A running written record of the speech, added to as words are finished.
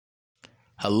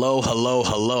Hello, hello,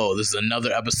 hello. This is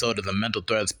another episode of the Mental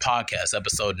Threads Podcast,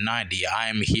 episode 90. I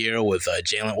am here with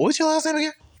Jalen. What was your last name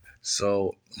again?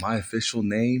 So, my official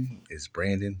name is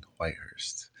Brandon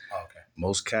Whitehurst. Oh, okay.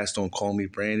 Most cats don't call me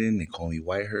Brandon. They call me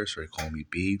Whitehurst or they call me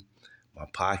B. My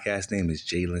podcast name is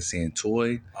Jalen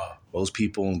Santoy. Oh. Most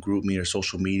people on GroupMe or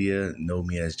social media know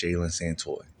me as Jalen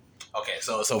Santoy. Okay,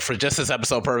 so for just this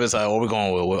episode purpose, what are we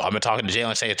going with? I've been talking to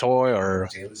Jalen Santoy or?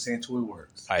 Jalen Santoy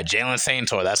works. All right, Jalen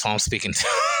Santoy, that's what I'm speaking to.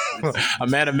 A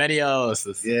man of many O's.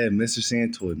 Yeah, Mr.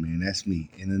 Santoy, man. That's me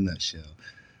in a nutshell.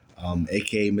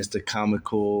 A.K.A. Mr.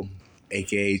 Comical,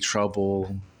 A.K.A.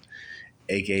 Trouble,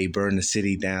 A.K.A. Burn the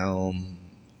City Down,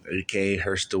 A.K.A.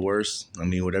 Hurst the Worst. I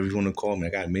mean, whatever you want to call me. I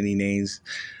got many names.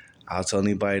 I'll tell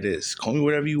anybody this. Call me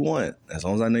whatever you want. As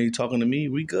long as I know you're talking to me,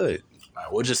 we good. All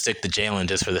right, we'll just stick to Jalen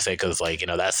just for the sake of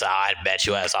that's how I bet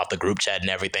you ass off the group chat and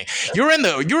everything. You're in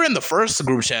the first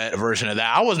group chat version of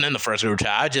that. I wasn't in the first group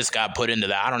chat. I just got put into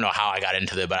that. I don't know how I got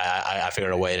into it, but I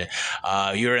figured a way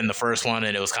to. You were in the first one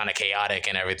and it was kind of chaotic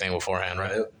and everything beforehand,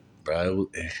 right? Bro,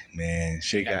 man,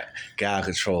 shit got out of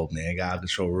control, man. Got out of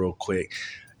control real quick.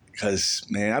 Because,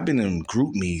 man, I've been in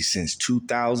GroupMe since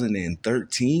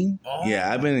 2013. Oh.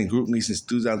 Yeah, I've been in GroupMe since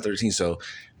 2013. So,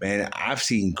 man, I've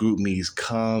seen GroupMes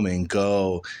come and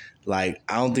go. Like,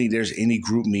 I don't think there's any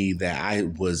GroupMe that I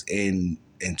was in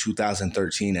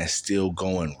 2013 that's still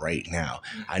going right now.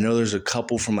 I know there's a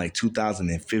couple from like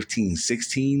 2015,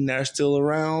 16 that are still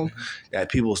around that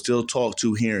people still talk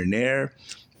to here and there.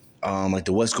 Like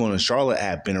the What's Going on Charlotte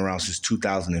app been around since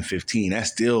 2015.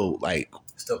 That's still like...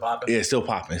 Still popping? Yeah, still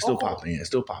popping. Still popping. Yeah,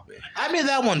 still popping. I made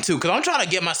that one too, because I'm trying to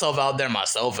get myself out there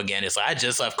myself again. It's like I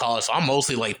just left college, so I'm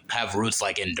mostly like have roots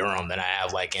like in Durham than I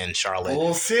have like in Charlotte.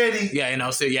 Bull City. Yeah,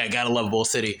 so gotta love Bull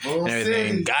City. Bull and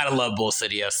everything. City. Gotta love Bull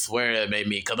City. I swear it made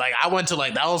me, because like I went to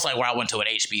like, that was like where I went to an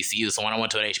HBCU. So when I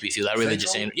went to an HBCU, that really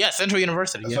just changed. Yeah, Central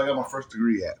University. That's where I got my first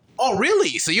degree at. Oh,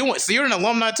 really? So you're an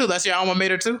alumni too? That's your alma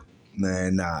mater too?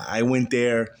 Man, nah. I went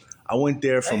there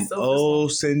from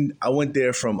 07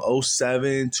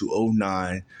 to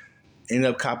 09. Ended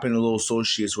up copping a little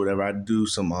associates, whatever. I do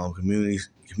some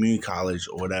community college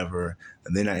or whatever,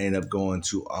 and then I ended up going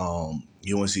to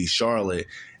UNC Charlotte.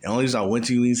 And the only reason I went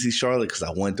to UNC Charlotte because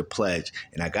I wanted to pledge,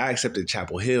 and I got accepted at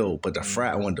Chapel Hill, but the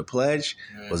frat I wanted to pledge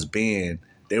was banned.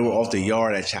 They were off the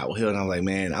yard at Chapel Hill, and I was like,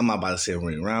 man, I'm not about to sit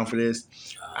around for this.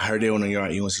 I heard they were on the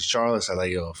yard at UNC Charlotte, so I was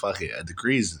like, yo, fuck it. A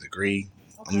degree is a degree.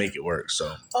 I'll make it work.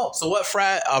 So what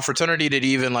fraternity did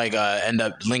you even like end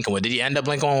up linking with? Did you end up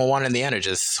linking with one in the end or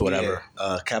just whatever?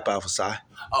 Yeah, Kappa Alpha Psi.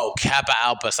 Oh, Kappa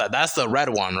Alpha Psi. That's the red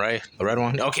one, right? The red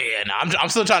one? Okay, yeah. No, I'm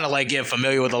still trying to like get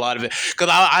familiar with a lot of it. Because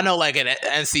I know like at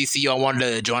NCC I wanted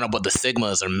to join up with the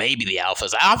Sigmas or maybe the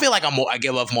Alphas. I feel like I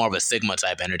give off more of a Sigma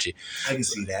type energy. I can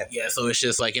see that. Yeah, so it's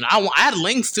just like, I had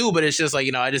links too, but it's just like,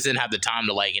 I just didn't have the time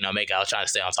to like, make it. I was trying to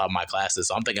stay on top of my classes.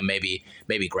 So I'm thinking maybe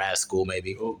grad school,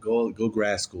 maybe. Go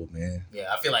grad school, man.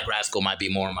 Yeah, I feel like grad school might be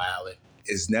more in my alley.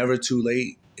 It's never too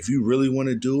late. If you really want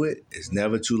to do it, it's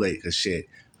never too late. Because shit,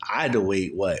 I had to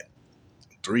wait,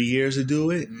 3 years to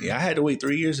do it? Yeah, I had to wait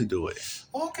 3 years to do it.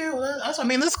 Okay, well, that's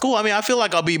cool. I feel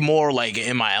like I'll be more like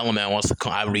in my element once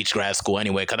I reach grad school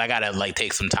anyway, because I gotta like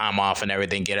take some time off and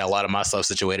everything, get a lot of my stuff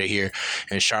situated here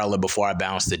in Charlotte before I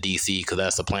bounce to DC, because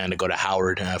that's the plan to go to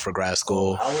Howard for grad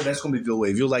school. Howard, that's gonna be a good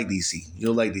wave. You'll like DC.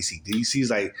 DC is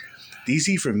like,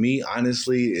 DC for me,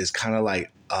 honestly, is kind of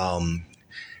like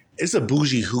it's a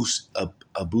bougie Houston.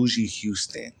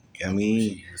 You know what I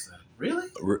mean? Really?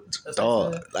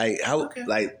 Dog. Like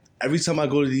every time I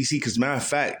go to DC, because matter of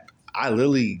fact, I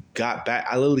literally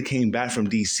came back from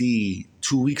DC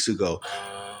 2 weeks ago,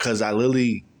 because I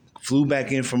literally flew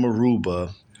back in from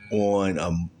Aruba on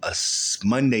a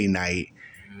Monday night,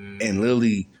 and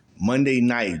literally Monday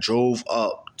night drove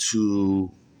up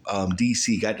to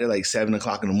DC, got there like 7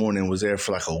 o'clock in the morning, was there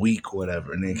for like a week or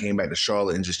whatever, and then came back to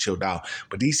Charlotte and just chilled out.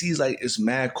 But DC is like, it's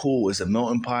mad cool. It's a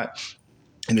melting pot.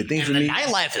 And the thing for me,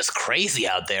 nightlife is crazy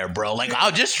out there, bro. Like, I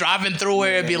was just driving through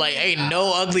where it'd be like, ain't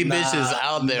no ugly bitches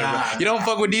out there, bro. You don't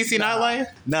fuck with DC nightlife?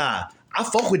 Nah, I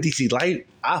fuck with DC life.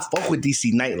 I fuck with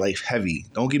DC nightlife heavy.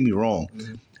 Don't get me wrong,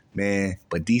 man.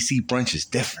 But DC brunch is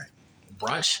different.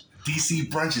 Brunch? DC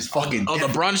brunch is fucking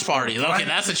different. The brunch parties. Okay,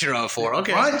 that's what you're up for.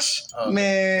 Okay. Brunch?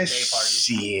 Man,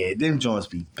 shit. Them joints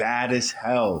be bad as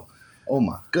hell. Oh,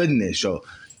 my goodness, yo.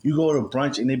 You go to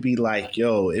brunch and it'd be like,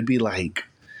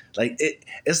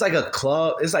 it's like a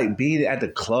club. It's like being at the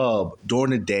club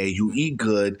during the day. You eat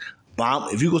good.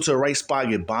 If you go to the right spot,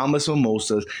 get bombless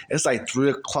mimosas. It's like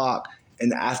 3 o'clock in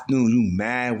the afternoon, you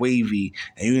mad wavy,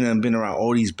 and you done been around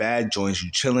all these bad joints.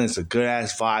 You chilling, it's a good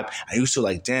ass vibe, and you still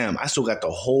like, damn, I still got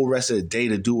the whole rest of the day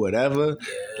to do whatever.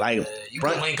 Like, you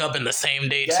can link up in the same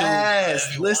day too.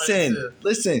 Yes,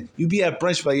 listen. You be at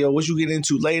brunch, like, yo, what you get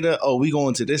into later? Oh, we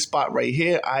going to this spot right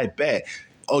here. I bet.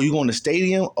 Oh, you going to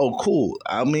stadium? Oh, cool.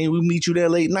 I mean, we meet you there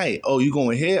late night. Oh, you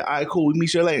going here? All right, cool. We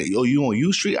meet you later. Oh, you on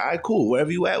U Street? All right, cool.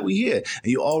 Wherever you at, we here.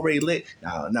 And you already lit.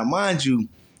 Now, mind you,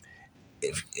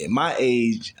 if in my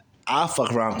age, I'll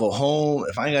fuck around, go home.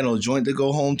 If I ain't got no joint to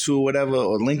go home to or whatever,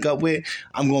 or link up with,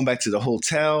 I'm going back to the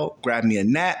hotel, grab me a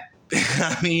nap.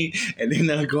 I mean, and then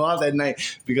I'll go out that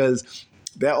night because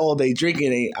that all day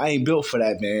drinking, I ain't built for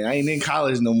that, man. I ain't in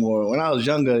college no more. When I was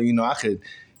younger, I could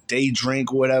day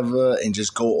drink whatever and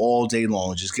just go all day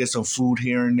long. Just get some food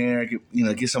here and there,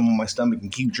 get some on my stomach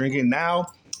and keep drinking.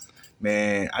 Now,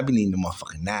 man, I be needing a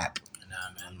motherfucking nap.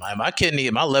 My kidney,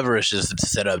 my liver is just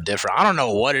set up different. I don't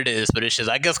know what it is, but it's just,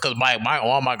 I guess, because one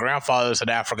of my grandfathers in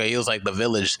Africa, he was like the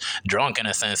village drunk in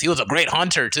a sense. He was a great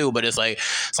hunter too, but it's like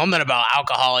something about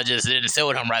alcohol just didn't sit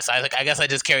with him right. So I guess I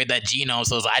just carried that genome,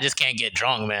 so I just can't get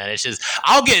drunk, man. It's just,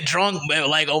 I'll get drunk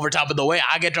like over top of the way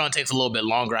I get drunk takes a little bit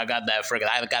longer. I got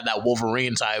that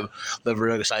Wolverine type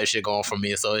liver type shit going for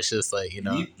me. So it's just like,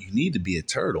 You need to be a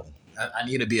turtle. I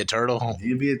need to be a turtle. You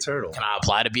need to be a turtle. Can I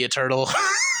apply to be a turtle?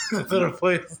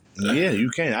 Yeah, you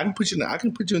can. I can put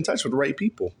you in touch with the right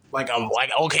people.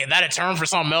 Okay, that a term for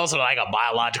something else, or like a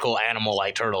biological animal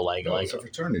like turtle, like it's a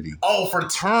fraternity. Oh,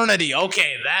 fraternity.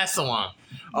 Okay, that's the one.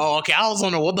 Oh, okay. I was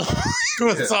wondering what the you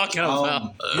were talking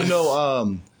about.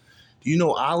 You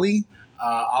know Ali?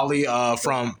 Ali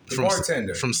from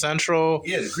bartender from Central.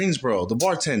 Yeah, the Greensboro, the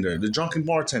bartender, the drunken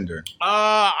bartender.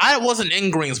 I wasn't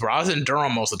in Greensboro. I was in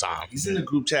Durham most of the time. He's in the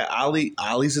group chat.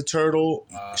 Ali's a turtle.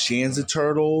 Shan's a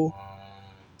turtle.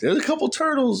 There's a couple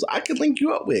turtles I could link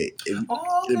you up with.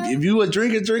 If you a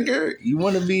drinker, you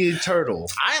want to be a turtle.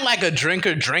 I ain't like a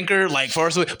drinker, like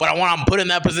first, but I'm put in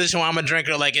that position where I'm a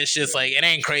drinker, like it's just like it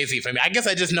ain't crazy for me. I guess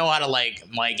I just know how to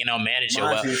manage it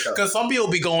well. Because some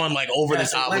people be going like over the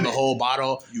top with the whole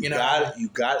bottle. You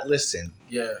got listen.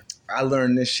 Yeah, I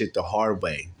learned this shit the hard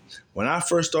way. When I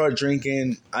first started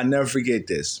drinking, I never forget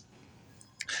this.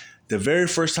 The very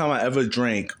first time I ever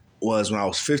drank was when I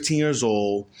was 15 years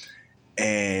old.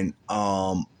 And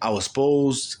I was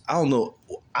supposed,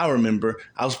 I remember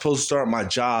I was supposed to start my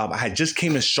job. I had just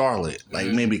came to Charlotte, like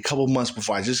maybe a couple months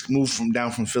before. I just moved from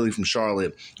Philly, from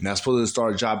Charlotte. And I was supposed to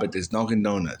start a job at this Dunkin'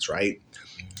 Donuts, right?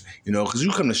 Because you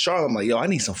come to Charlotte, I'm like, yo, I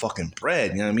need some fucking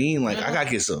bread. You know what I mean? Like, I got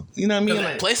to get some, you know what I mean?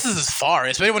 Like, places is far,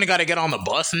 especially when you got to get on the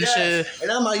bus and shit.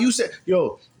 And I'm like,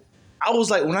 I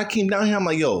was like, when I came down here, I'm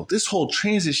like, yo, this whole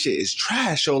transit shit is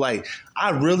trash. So, like,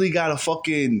 I really got to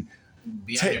fucking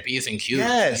be on your P's and Q's.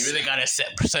 Yes. You really gotta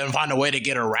find a way to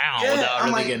get around without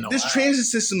really getting this transit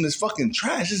system is fucking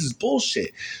trash. This is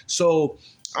bullshit. So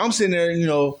I'm sitting there,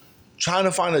 trying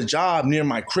to find a job near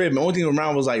my crib. And the only thing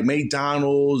around was like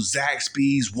McDonald's,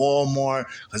 Zaxby's, Walmart.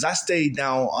 Because I stayed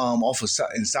down off of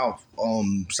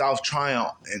South Tryon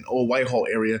and Old Whitehall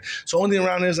area. So the only thing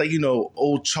around there is like,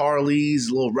 Old Charlie's,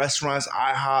 little restaurants,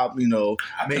 IHOP,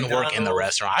 I couldn't work in the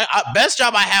restaurant. Best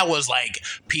job I had was like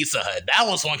Pizza Hut. That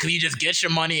was one because you just get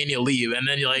your money and you leave. And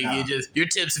then your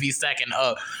tips be stacking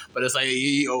up. But it's like,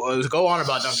 go on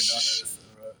about Dunkin'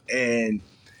 Donuts.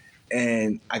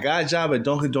 And I got a job at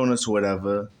Dunkin' Donuts or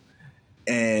whatever,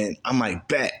 and I'm like,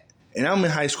 bet. And I'm in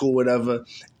high school, whatever,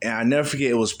 and I never forget,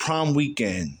 it was prom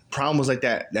weekend. Prom was like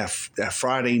that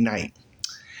Friday night.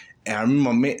 And I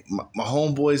remember my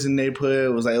homeboys in the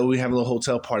neighborhood was like, oh, we have a little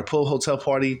hotel party. Pull a hotel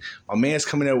party. My man's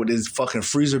coming there with his fucking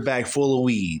freezer bag full of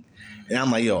weed. And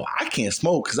I'm like, yo, I can't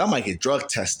smoke because I might get drug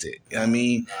tested. You know what I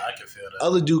mean? I can feel that.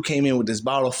 Other dude came in with this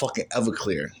bottle of fucking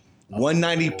Everclear.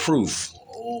 190 proof.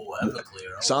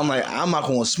 Everclear. So I'm like, I'm not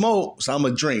going to smoke, so I'm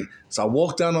going to drink. So I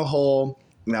walked down the hall,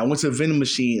 and I went to the vending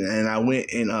machine, and I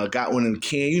went and got one of them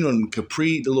can, the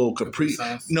Capri, the little Capri.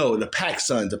 No, the Pac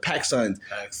Suns.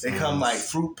 They come like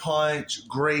fruit punch,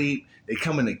 grape. They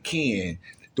come in a can.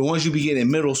 The ones you be getting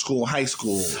in middle school, high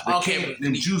school. Okay.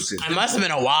 Them juices. It must have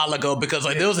been a while ago because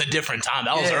there was a different time.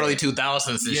 That was early 2000s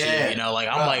and shit. I'm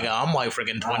like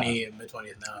freaking 20,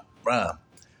 mid-20s now. Bruh.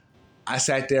 I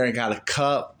sat there and got a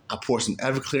cup. I poured some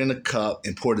Everclear in the cup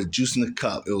and poured the juice in the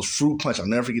cup. It was fruit punch. I'll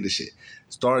never forget this shit.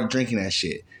 Started drinking that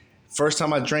shit. First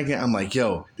time I drank it, I'm like,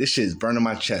 yo, this shit is burning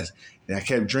my chest. And I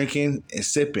kept drinking and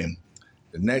sipping.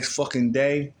 The next fucking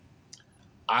day,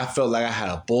 I felt like I had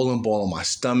a bowling ball in my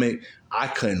stomach. I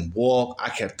couldn't walk. I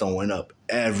kept throwing up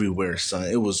everywhere, son.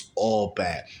 It was all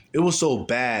bad. It was so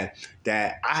bad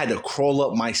that I had to crawl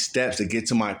up my steps to get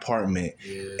to my apartment.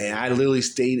 Yeah. And I literally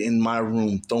stayed in my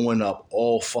room throwing up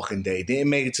all fucking day. Didn't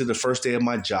make it to the first day of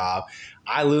my job.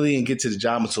 I literally didn't get to the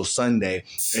job until Sunday.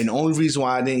 And the only reason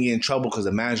why I didn't get in trouble because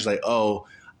the manager's like, oh,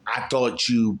 I thought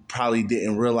you probably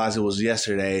didn't realize it was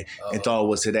yesterday and thought it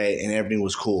was today and everything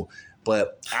was cool.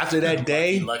 But after that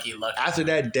day, lucky. After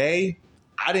that day,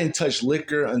 I didn't touch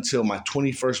liquor until my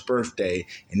 21st birthday,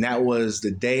 and that was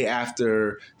the day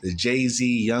after the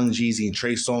Jay-Z, Young Jeezy, and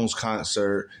Trey Songz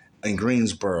concert in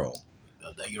Greensboro.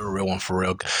 You're a real one for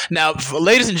real. Now,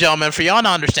 ladies and gentlemen, for y'all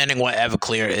not understanding what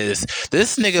Everclear is,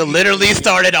 this nigga literally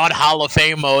started on Hall of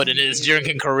Fame mode in his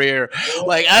drinking career.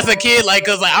 Like, as a kid, like,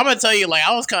 cause like I'm gonna tell you, like,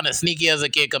 I was kind of sneaky as a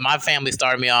kid, cause my family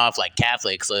started me off like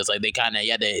Catholic, so it's like they kind of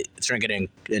they drink it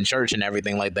in church and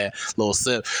everything like that, little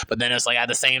sip. But then it's like at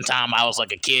the same time, I was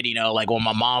like a kid, you know, like when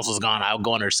my mom's was gone, I would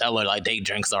go in her cellar, like they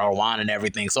drink our wine and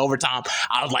everything. So over time,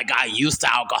 I was like got used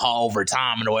to alcohol over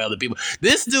time and the way other people.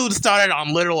 This dude started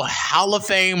on literal Hall of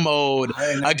Fame mode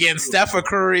against Stephen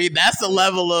Curry. That's the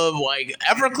level of like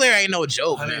Everclear ain't no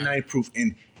joke, 190 proof.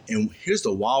 And here's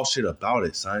the wild shit about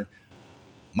it, son.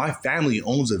 My family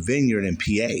owns a vineyard in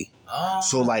PA.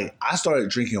 So like I started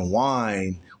drinking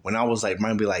wine when I was like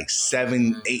maybe like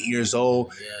 7, 8 years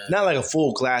old. Yeah. Not like a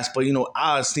full glass, but you know,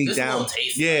 I'll sneak down.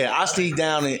 Yeah, I'll sneak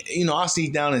down and I'll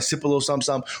sneak down and sip a little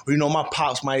something. Or my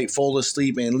pops might fall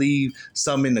asleep and leave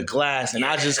some in the glass and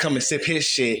I just come and sip his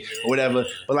shit or whatever.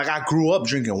 But like I grew up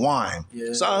drinking wine.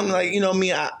 Yeah. So I'm like,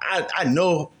 I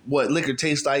know what liquor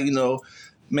tastes like,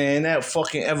 Man, that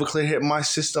fucking Everclear hit my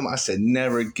system. I said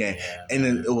never again. Yeah,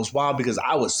 and it was wild because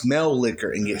I would smell liquor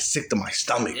and get sick to my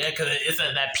stomach. Yeah, because it's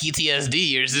that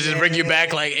PTSD. It's just bring you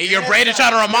back like, hey, your brain is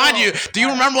trying to remind you. Do you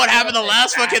remember what happened the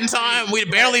last fucking time? We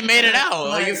barely made it out.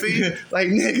 Like, you see? Like,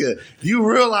 nigga, you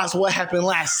realize what happened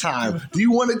last time. Do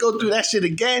you want to go through that shit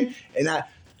again? And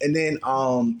then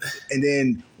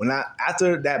when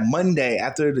after that Monday,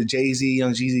 after the Jay-Z,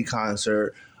 Young Jeezy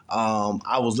concert,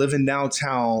 I was living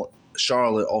downtown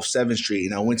Charlotte off 7th Street,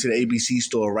 and I went to the ABC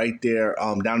store right there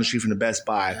down the street from the Best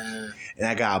Buy, and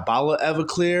I got a bottle of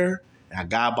Everclear, and I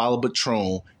got a bottle of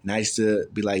Patron, and I used to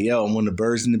be like, yo, I'm on the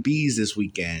Birds and the Bees this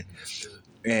weekend.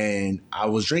 And I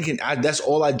was drinking. That's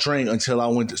all I drank until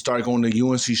I started going to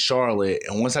UNC Charlotte.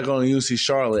 And once I go to UNC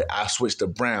Charlotte, I switched to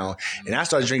brown. And I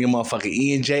started drinking motherfucking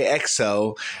E&J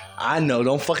XO. I know,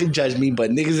 don't fucking judge me,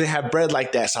 but niggas didn't have bread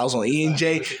like that. So I was on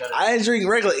E&J. I didn't drink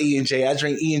regular E&J. I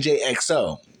drank E&J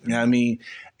XO. You know what I mean?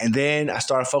 And then I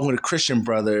started fucking with the Christian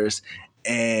Brothers.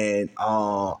 And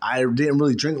I didn't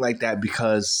really drink like that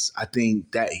because I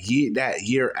think that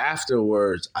year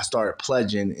afterwards, I started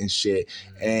pledging and shit.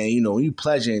 And, when you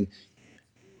pledging,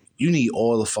 you need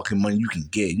all the fucking money you can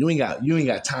get. You ain't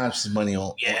got time to spend money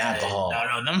on alcohol.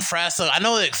 No, them frats. I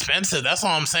know they're expensive. That's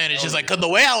all I'm saying. It's just like, cause the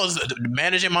way I was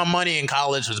managing my money in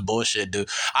college was bullshit, dude.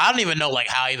 I don't even know like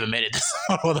how I even made it this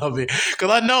far with me.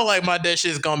 Cause I know like my that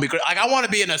shit's gonna be great. Like I want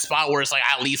to be in a spot where it's like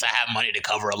at least I have money to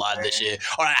cover a lot of this shit,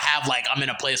 or I have like I'm in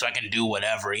a place where I can do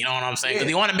whatever. You know what I'm saying? Cause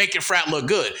you want to make your frat look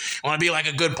good. You want to be like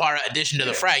a good addition to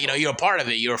the frat. You're a part of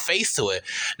it. You're a face to it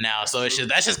now. So that's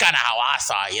just kind of how I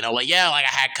saw it. Like I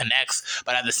had connects,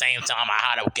 but at the same time, I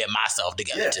had to get myself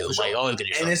together too. Sure. Like always get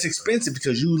yourself. And it's expensive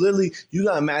because you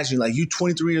gotta imagine like you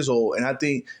 23 years old, and I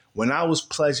think when I was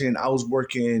pledging, I was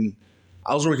working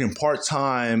part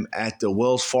time at the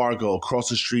Wells Fargo across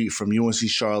the street from UNC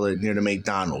Charlotte near the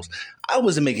McDonald's. I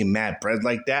wasn't making mad bread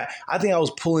like that. I think I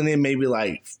was pulling in maybe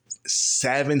like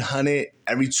 $700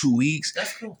 every 2 weeks.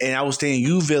 That's cool. And I was staying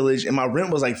U Village, and my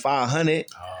rent was like $500.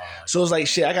 So it's like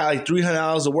shit. I got like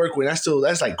 $300 to work with.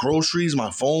 That's like groceries,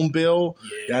 my phone bill. Yeah.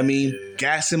 You know what I mean,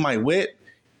 gas in my whip.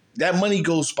 That money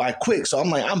goes by quick. So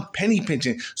I'm penny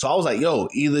pinching. So I was like, yo,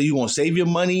 either you gonna save your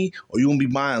money or you gonna be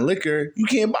buying liquor. You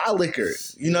can't buy liquor.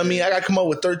 You know what I mean? I gotta come up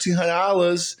with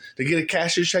 $1,300 to get a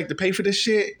cashier's check to pay for this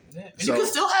shit. Yeah. So, you can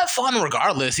still have fun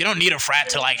regardless. You don't need a frat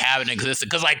to like have an existence.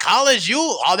 Because like college,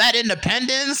 all that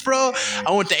independence, bro.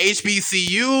 I went to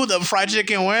HBCU, the Fried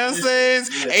Chicken Wednesdays.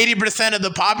 80% of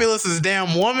the populace is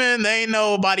damn woman. They ain't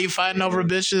nobody fighting over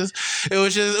bitches. It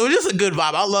was just a good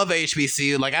vibe. I love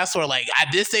HBCU. Like I swear, like at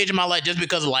this stage of my life, just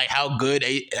because of like how good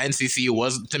NCCU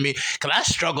was to me, because I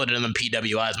struggled in the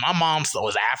PWIs. My mom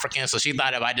was African, so she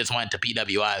thought if I just went to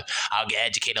PWIs, I'll get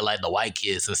educated like the white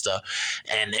kids and stuff.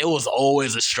 And it was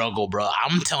always a struggle, bro.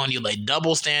 I'm telling you, like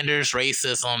double standards,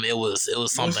 racism. It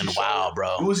was something wild,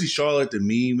 bro. UNC Charlotte to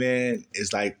me, man,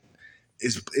 is like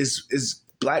it's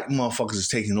black motherfuckers is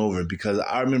taking over because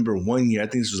I remember one year, I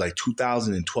think this was like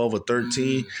 2012 or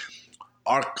 13.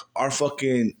 our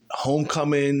fucking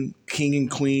homecoming king and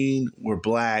queen were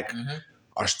black. Mm-hmm.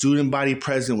 Our student body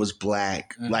president was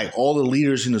black. Mm-hmm. Like all the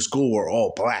leaders in the school were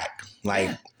all black.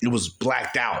 Like it was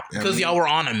blacked out. Because y'all were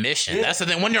on a mission. Yeah. That's the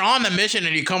thing. When you're on the mission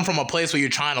and you come from a place where you're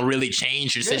trying to really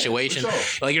change your situation,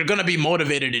 like you're gonna be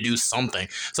motivated to do something.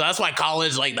 So that's why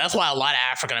college, like that's why a lot of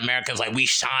African Americans, like we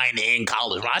shine in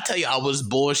college. When I tell you I was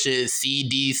bullshit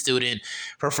CD student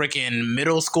for freaking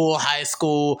middle school, high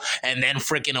school, and then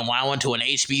freaking when I went to an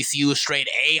HBCU straight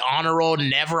A honor roll,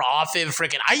 never off it.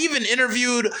 Freaking, I even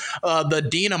interviewed the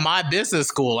dean of my business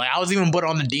school. Like I was even put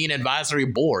on the dean advisory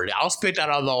board. I was picked out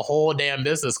of the whole damn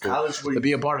business school to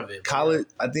be a part of it. College,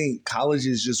 I think college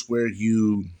is just where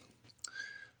you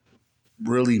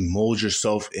really mold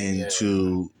yourself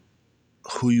into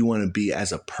who you want to be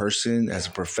as a person, as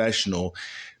a professional,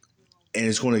 and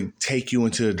it's going to take you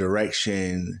into a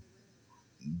direction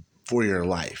for your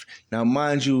life. Now,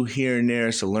 mind you, here and there,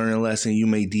 it's a learning lesson. You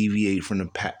may deviate from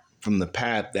the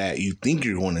path that you think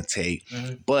you're going to take,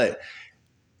 but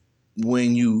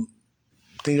when you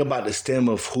think about the stem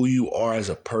of who you are as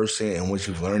a person and what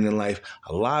you've learned in life,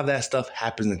 a lot of that stuff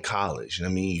happens in college. I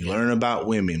mean, you learn about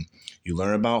women, you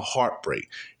learn about heartbreak,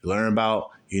 you learn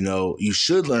about, you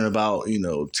should learn about,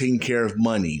 taking care of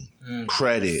money,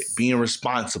 credit, being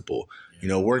responsible,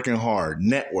 working hard,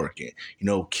 networking,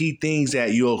 key things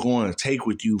that you're going to take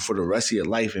with you for the rest of your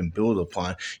life and build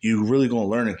upon. You're really going to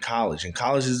learn in college. And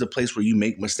college is the place where you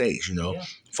make mistakes,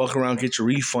 Fuck around, get your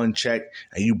refund check,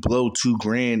 and you blow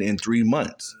 $2,000 in 3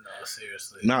 months. No,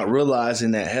 seriously. Not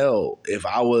realizing that, hell, if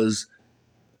I was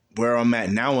where I'm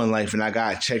at now in life and I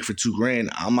got a check for $2,000,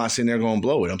 I'm not sitting there going to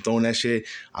blow it. I'm throwing that shit.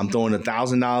 I'm throwing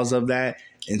 $1,000 of that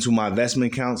into my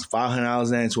investment accounts,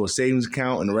 $500 into a savings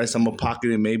account, and the rest I'm gonna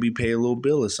pocket and maybe pay a little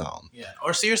bill or something. Yeah.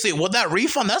 Or seriously, well, that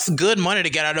refund, that's good money to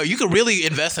get out of. You could really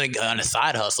invest in a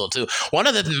side hustle too. One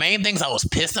of the main things I was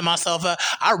pissed at myself at,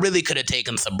 I really could have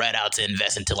taken some bread out to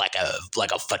invest into like a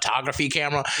photography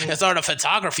camera and start a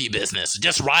photography business.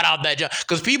 Just right out that job,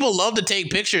 because people love to take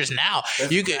pictures now.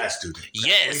 That's you could,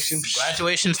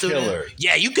 graduation student. Killer.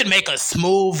 Yeah, you could make a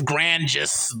smooth grand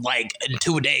just like in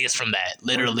 2 days from that.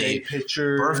 Literally,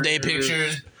 birthday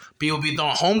pictures. People be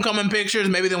throwing homecoming pictures.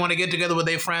 Maybe they want to get together with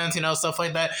their friends, stuff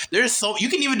like that. You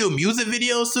can even do music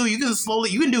videos too. You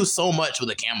can do so much with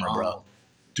a camera, bro.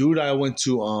 Dude, I went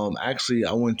to CP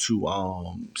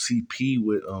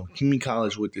with community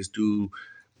college with this dude,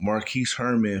 Marquise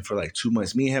Herman, for like 2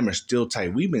 months. Me and him are still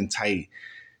tight. We've been tight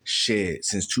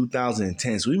since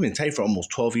 2010. So we've been tight for almost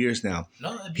 12 years now.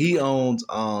 No, he owns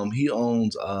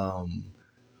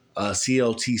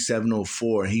CLT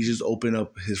 704. He just opened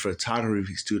up his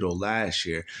photography studio last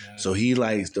year. Yeah. So he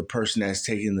likes the person that's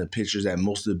taking the pictures at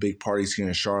most of the big parties here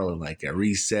in Charlotte, like at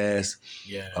Recess,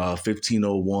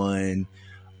 1501.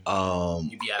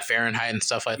 You be at Fahrenheit and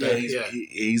stuff like that.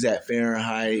 He's at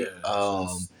Fahrenheit.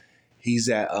 He's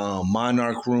at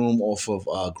Monarch Room off of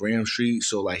Graham Street.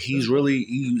 So like he's really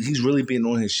been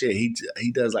on his shit. He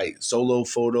does like solo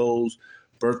photos,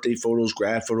 birthday photos,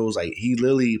 grad photos. Like he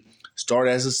literally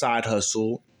started as a side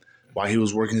hustle while he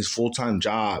was working his full-time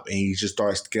job, and he just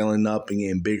started scaling up and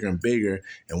getting bigger and bigger.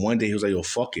 And one day he was like, yo,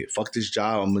 fuck it. Fuck this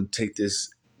job. I'm going to take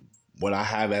what I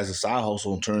have as a side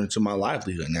hustle and turn it into my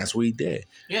livelihood. And that's what he did.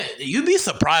 Yeah, you'd be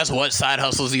surprised what side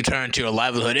hustles you turn into your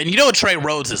livelihood. And Trey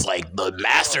Rhodes is like the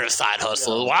master of side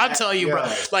hustles. When I tell you, bro,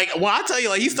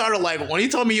 he started like, when he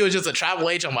told me he was just a travel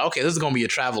agent, I'm like, okay, this is going to be a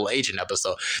travel agent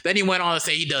episode. Then he went on to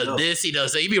say he does this, he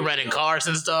does that. He be renting cars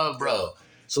and stuff, bro.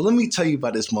 So let me tell you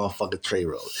about this motherfucker Trey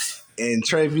Rhodes. And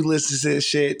Trey, if you listen to this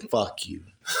shit, fuck you.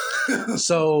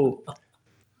 So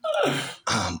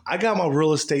I got my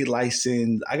real estate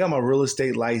license. In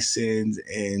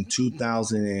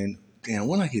 2000 and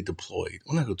when I get deployed,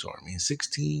 when I go to Army in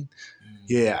 16.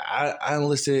 Yeah, I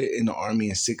enlisted in the Army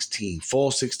in 16,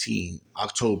 fall 16,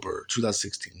 October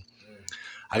 2016.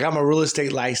 I got my real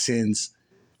estate license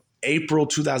April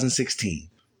 2016.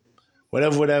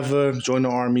 Whatever, joined the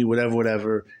Army,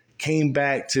 whatever. Came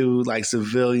back to like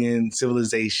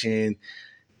civilization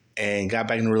and got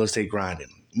back in the real estate grinding.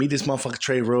 Meet this motherfucker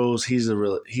Trey Rhodes. He's a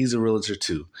realtor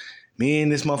too. Me and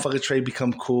this motherfucker Trey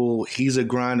become cool. He's a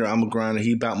grinder. I'm a grinder.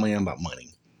 He about money. I'm about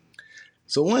money.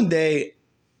 So one day,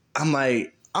 I'm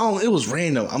like, it was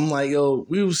random. I'm like, yo,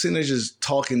 we were sitting there just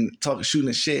talking, shooting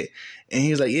the shit. And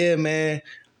he was like, yeah, man,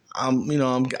 I'm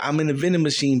in the vending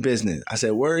machine business. I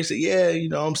said, where? He said, yeah,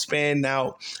 I'm spanning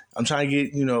out. I'm trying to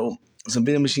get, some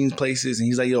vending machines places. And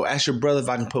he's like, yo, ask your brother if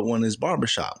I can put one in his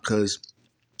barbershop. Because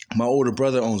my older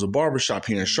brother owns a barbershop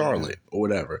here in Charlotte or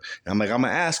whatever. And I'm like, I'm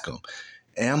going to ask him.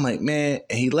 And I'm like, man,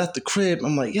 and he left the crib.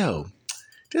 I'm like, yo,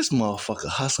 this motherfucker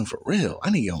hustling for real.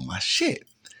 I need to get on my shit.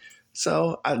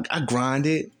 So I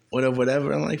grinded,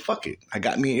 whatever. I'm like, fuck it. I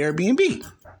got me an Airbnb.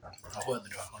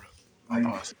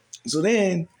 So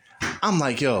then I'm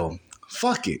like, yo,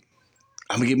 fuck it.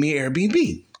 I'm gonna get me an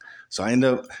Airbnb. So I end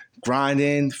up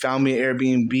grinding, found me an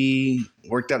Airbnb,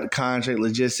 worked out the contract,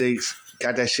 logistics,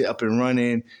 got that shit up and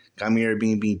running, got me an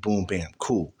Airbnb, boom, bam,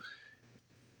 cool.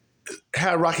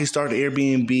 Had a rocky start to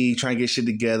Airbnb, trying to get shit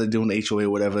together, doing the HOA,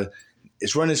 whatever.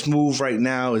 It's running smooth right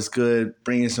now. It's good,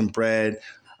 bringing some bread.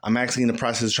 I'm actually in the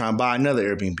process of trying to buy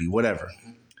another Airbnb, whatever.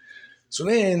 So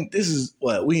then, this is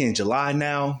what, we in July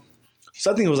now?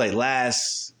 Something was like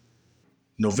last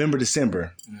November,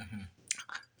 December.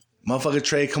 Motherfucker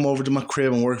Trey come over to my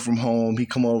crib and work from home. He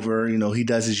come over, he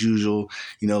does his usual,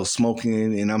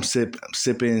 smoking, and I'm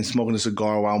sipping, smoking a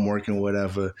cigar while I'm working,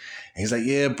 whatever. And he's like,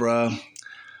 yeah, bruh.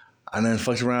 I then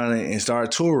fucked around and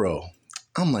started Turo.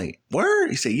 I'm like, word?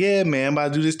 He said, yeah, man, I'm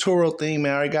about to do this Turo thing,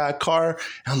 man. I already got a car.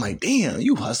 And I'm like, damn,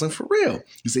 you hustling for real.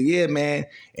 He said, yeah, man.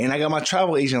 And I got my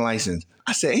travel agent license.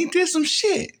 I said, ain't this some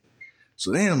shit?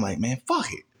 So then I'm like, man,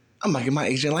 fuck it. I'm about to get my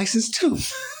agent license too.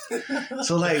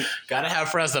 So like, gotta have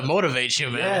friends that motivate you,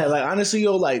 man. Yeah, like honestly,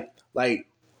 like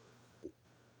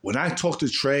when I talk to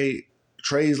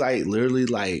Trey's like literally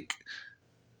like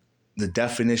the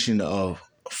definition of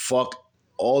fuck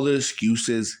all the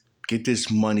excuses, get this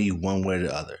money one way or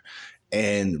the other.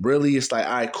 And really it's like,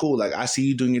 all right, cool. Like I see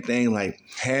you doing your thing, like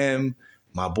him,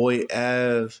 my boy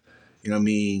Ev, you know what I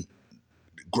mean,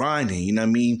 grinding, you know what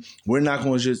I mean? They're not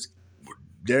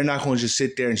going to just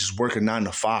sit there and just work a 9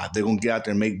 to 5. They're going to get out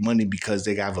there and make money because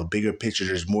they have a bigger picture.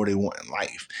 There's more they want in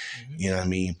life. Mm-hmm. You know what I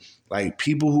mean? Like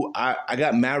people who I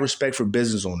got mad respect for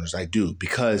business owners. I do,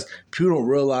 because people don't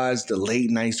realize the late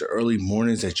nights, the early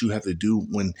mornings that you have to do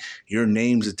when your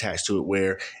name's attached to it,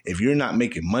 where if you're not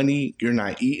making money, you're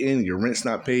not eating, your rent's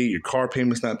not paid, your car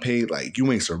payment's not paid, like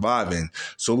you ain't surviving.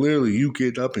 So literally you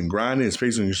get up and grind, and it's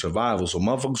based on your survival. So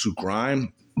motherfuckers who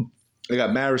grind, I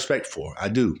got mad respect for. I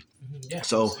do. Yeah,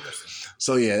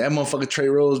 so yeah, that motherfucker Trey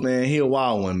Rose, man, he a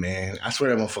wild one, man. I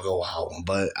swear that motherfucker a wild one,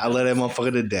 but I love that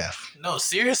motherfucker to death. No,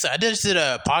 seriously, I just did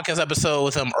a podcast episode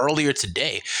with him earlier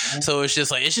today. So it's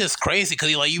just crazy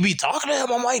because you be talking to him.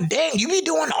 I'm like, dang, you be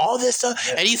doing all this stuff,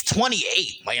 and he's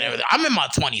 28. Like I'm in my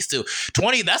 20s too.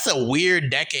 20, that's a weird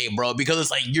decade, bro, because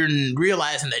it's like you're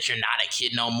realizing that you're not a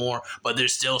kid no more, but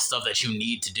there's still stuff that you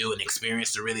need to do and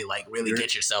experience to really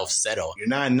get yourself settled. You're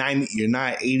not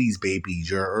 80s baby.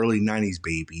 You're early 90s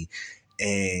baby.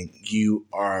 And you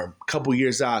are a couple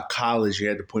years out of college,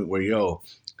 you're at the point where,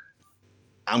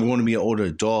 I'm going to be an older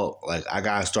adult. Like, I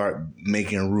got to start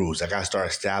making rules. I got to start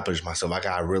establishing myself. I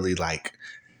got to really,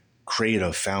 create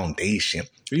a foundation.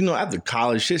 After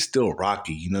college, shit's still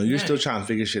rocky. You're still trying to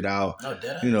figure shit out.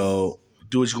 Do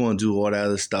what you're going to do, all that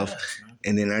other stuff.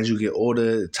 And then as you get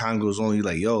older, time goes on,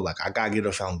 you're like, I got to get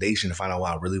a foundation to find out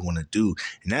what I really want to do.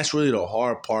 And that's really the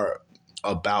hard part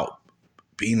about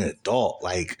being an adult.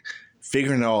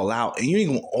 Figuring it all out, and you ain't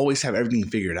gonna always have everything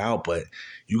figured out, but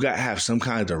you gotta have some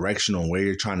kind of direction on where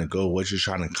you're trying to go, what you're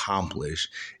trying to accomplish,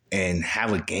 and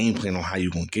have a game plan on how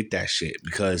you're gonna get that shit,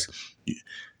 because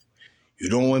you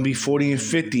don't want to be 40 and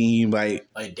 50 and you like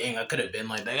dang, I could have been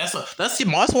like that.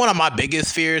 That's one of my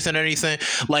biggest fears and anything.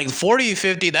 40,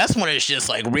 50, that's when it's just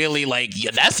really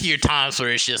that's your times where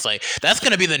it's just that's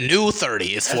going to be the new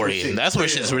 30 is 40. That's where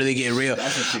shit's really get real.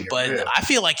 But I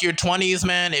feel like your 20s,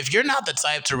 man, if you're not the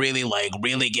type to really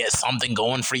get something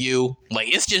going for you,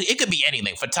 it could be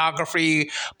anything. Photography,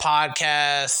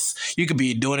 podcasts, you could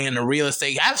be doing it in the real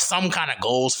estate. Have some kind of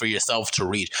goals for yourself to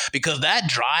reach, because that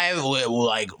drive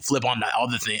will flip on the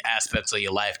other aspects of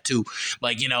your life too.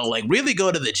 Really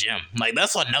go to the gym.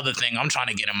 That's another thing I'm trying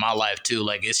to get in my life too.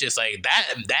 It's just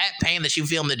that pain that you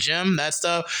feel in the gym, that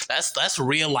stuff, that's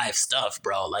real life stuff,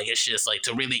 bro. It's just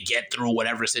to really get through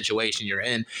whatever situation you're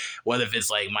in, whether if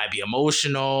it's might be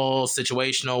emotional,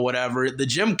 situational, whatever. The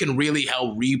gym can really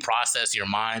help reprocess your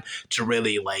mind to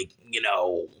really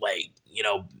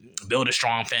build a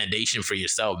strong foundation for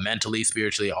yourself mentally,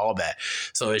 spiritually, all that.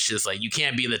 So it's just you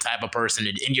can't be the type of person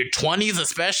in your 20s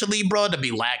especially, bro, to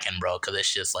be lacking, bro, because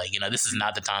it's just this is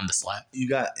not the time to slack. When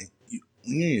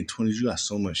you're in your 20s, you got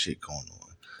so much shit going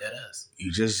on. It is.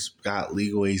 You just got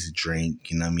legal ways to drink,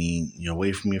 you know what I mean? You're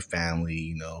away from your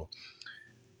family,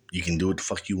 you can do what the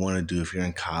fuck you want to do if you're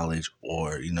in college,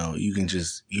 or, you can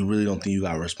just, you really don't think you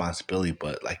got a responsibility.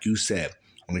 But like you said,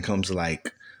 when it comes to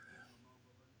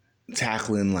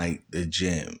tackling the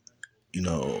gym,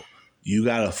 you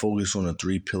gotta focus on the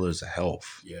 3 pillars of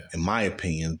health. Yeah. In my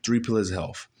opinion, 3 pillars of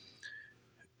health: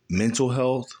 mental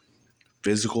health,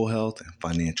 physical health, and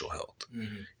financial health.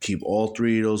 Mm-hmm. Keep all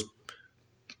 3 of those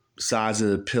sides of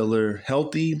the pillar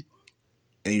healthy,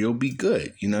 and you'll be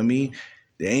good. You know what I mean?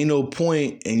 There ain't no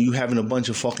point in you having a bunch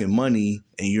of fucking money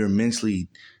and you're mentally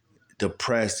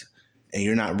depressed and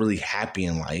you're not really happy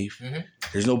in life. Mm-hmm.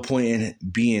 There's no point in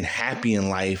being happy in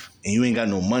life and you ain't got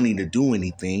no money to do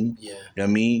anything. Yeah. You know what I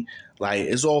mean? Like,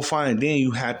 it's all fine and then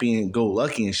you happy and go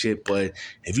lucky and shit, but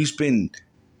if you spend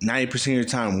 90% of your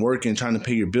time working, trying to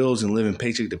pay your bills and living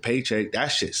paycheck to paycheck, that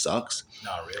shit sucks.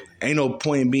 Not really. Ain't no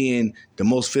point in being the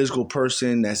most physical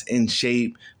person that's in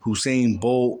shape, Usain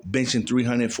Bolt, benching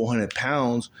 300, 400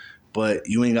 pounds, but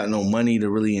you ain't got no money to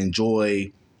really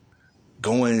enjoy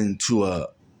going to a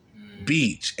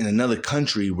beach in another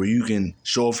country where you can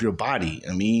show off your body.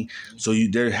 I mean, so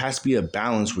there has to be a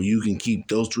balance where you can keep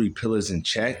those three pillars in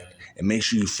check and make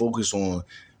sure you focus on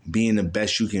being the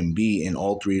best you can be in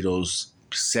all three of those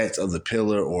sets of the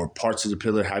pillar or parts of the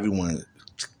pillar, however you want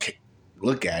to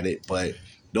look at it. But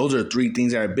those are three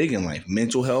things that are big in life: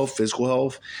 mental health, physical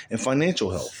health, and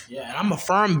financial health. Yeah, and I'm a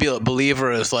firm believer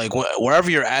is like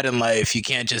wherever you're at in life, you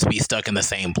can't just be stuck in the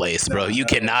same place, bro. You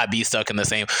cannot be stuck in the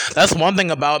same. That's one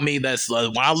thing about me that's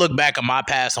when I look back at my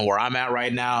past and where I'm at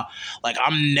right now, like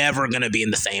I'm never going to be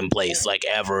in the same place like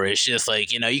ever. It's just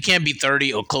like, you can't be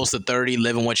 30 or close to 30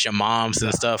 living with your moms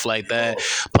and stuff like that,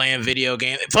 playing video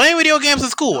games. Playing video games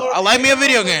is cool. I like me a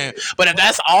video game. But if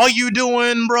that's all you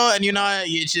doing, bro, and you got to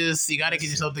get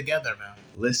yourself together, man.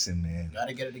 Listen, man. You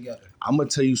gotta get it together. I'm gonna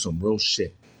tell you some real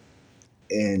shit.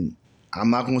 And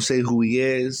I'm not gonna say who he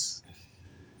is,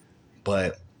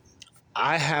 but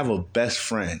I have a best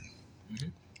friend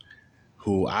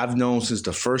who I've known since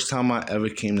the first time I ever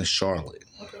came to Charlotte.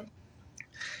 Okay.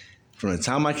 From the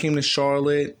time I came to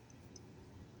Charlotte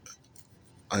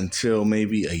until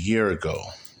maybe a year ago.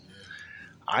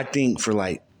 I think for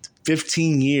like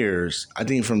 15 years, I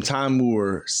think from time we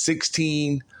were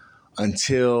 16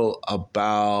 until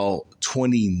about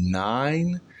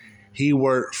 29, he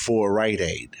worked for Rite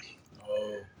Aid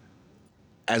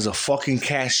as a fucking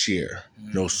cashier.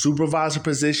 No supervisor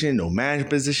position, no manager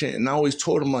position. And I always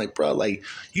told him, like, bro, like,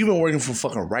 you've been working for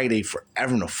fucking Rite Aid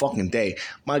forever in a fucking day.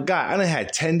 My God, I done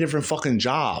had 10 different fucking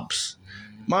jobs.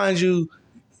 Mind you,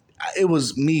 it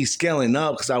was me scaling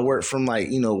up because I worked from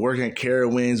working at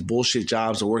Carowinds, bullshit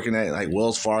jobs, to working at like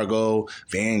Wells Fargo,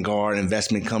 Vanguard,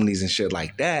 investment companies and shit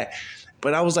like that.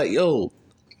 But I was like, yo,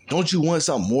 don't you want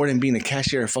something more than being a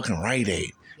cashier at fucking Rite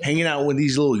Aid? Hanging out with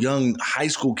these little young high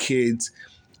school kids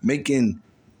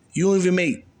you don't even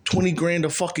make 20 grand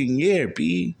a fucking year,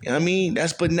 B. You know what I mean?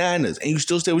 That's bananas. And you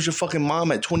still stay with your fucking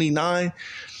mom at 29?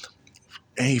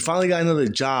 And he finally got another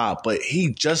job, but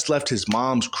he just left his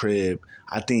mom's crib,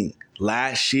 I think,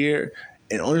 last year.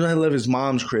 And the only reason he left his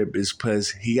mom's crib is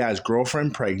because he got his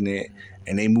girlfriend pregnant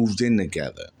and they moved in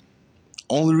together.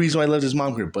 Only reason why I left his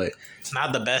mom's crib, but it's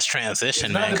not the best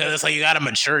transition, man, because it's like you got to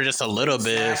mature just a little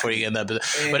bit before you get that.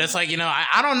 But it's like,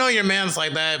 I don't know your man's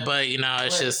like that, but,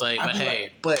 it's just like, but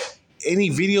hey. But any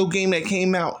video game that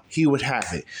came out, he would have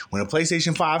it. When the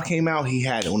PlayStation 5 came out, he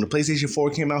had it. When the PlayStation 4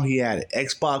 came out, he had it.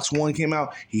 Xbox One came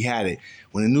out, he had it.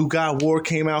 When the new God of War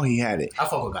came out, he had it. I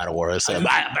fuck with God of War, but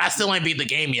I still ain't beat the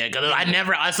game yet, because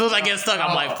as soon as I get stuck,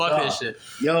 I'm like, fuck this shit.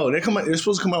 Yo, they're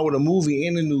supposed to come out with a movie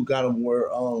and a new God of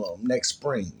War next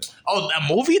spring. Oh,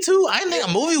 a movie too? I didn't think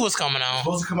a movie was coming out. It's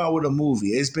supposed to come out with a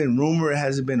movie. It's been rumored, it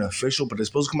hasn't been official, but it's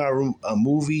supposed to come out with a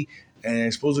movie. And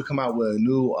it's supposed to come out with a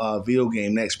new video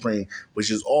game next spring,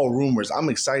 which is all rumors. I'm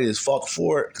excited as fuck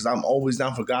for it because I'm always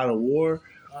down for God of War.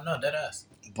 Oh, no, deadass.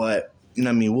 But, you know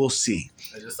what I mean? We'll see.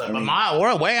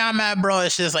 Where I'm at, bro,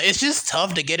 it's just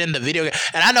tough to get into video games.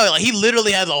 And I know, like, he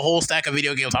literally has a whole stack of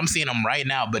video games. I'm seeing them right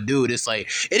now. But, dude, it's like,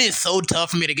 it is so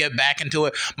tough for me to get back into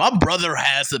it. My brother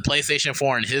has the PlayStation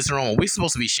 4 in his room. We're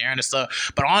supposed to be sharing this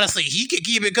stuff. But honestly, he could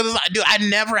keep it because, dude, I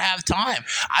never have time.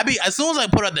 As soon as I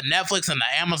put up the Netflix and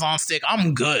the Amazon stick,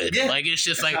 I'm good. Yeah. Like, it's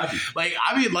just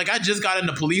I just got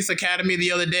into Police Academy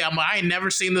the other day. I'm like, I ain't never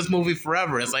seen this movie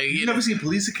forever. It's like, you never seen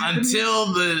Police Academy?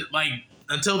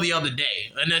 Until the other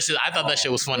day. And I thought that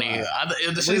shit was funny.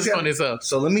 The shit is funny as hell.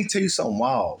 So let me tell you something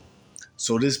wild.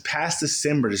 So this past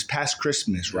December, this past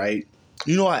Christmas, right?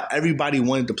 You know how everybody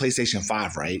wanted the PlayStation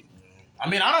 5, right? I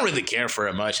mean, I don't really care for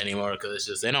it much anymore because it's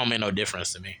just, they don't make no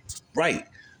difference to me. Right.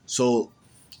 So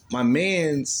my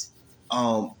man's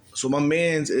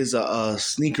is a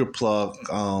sneaker plug.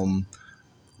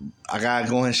 I gotta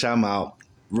go ahead and shout him out.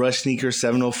 Rush Sneaker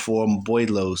 704, my boy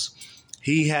Los.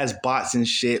 He has bots and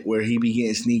shit where he be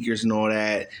getting sneakers and all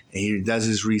that, and he does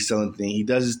his reselling thing. He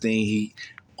does his thing.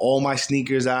 All my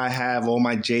sneakers I have, all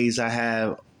my J's I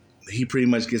have, he pretty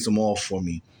much gets them all for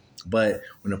me. But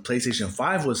when the PlayStation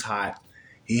 5 was hot,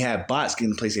 he had bots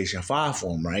getting the PlayStation 5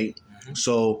 for him, right? Mm-hmm.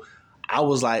 So I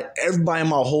was like, everybody in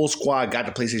my whole squad got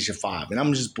the PlayStation 5. And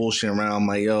I'm just bullshitting around. I'm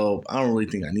like, yo, I don't really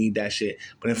think I need that shit.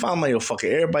 But if I'm like, yo, fuck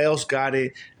it, everybody else got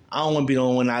it. I don't want to be the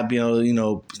only one not being able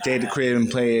to, stay at the crib and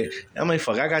play it. I'm like,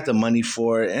 fuck, I got the money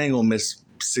for it. I ain't going to miss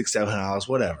 $600-$700,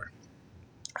 whatever.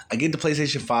 I get the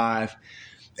PlayStation 5,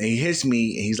 and he hits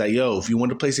me, and he's like, yo, if you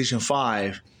want the PlayStation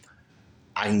 5,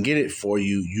 I can get it for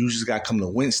you. You just got to come to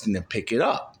Winston and pick it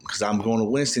up. Because I'm going to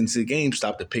Winston to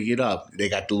GameStop to pick it up. They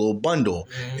got the little bundle.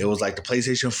 Mm-hmm. It was like the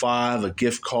PlayStation 5, a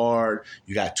gift card.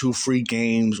 You got 2 free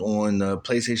games on the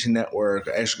PlayStation Network,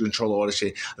 an extra controller, all this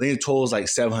shit. I think the total was like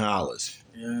 $700.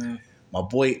 Yeah. My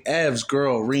boy Ev's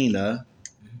girl, Rena,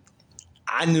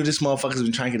 I knew this motherfucker's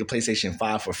been trying to get a PlayStation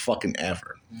 5 for fucking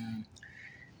ever. Mm.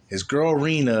 His girl,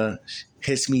 Rena,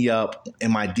 hits me up in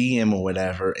my DM or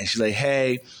whatever, and she's like,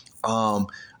 hey,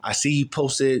 I see you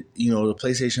posted, the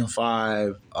PlayStation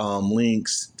 5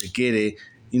 links to get it,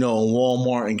 on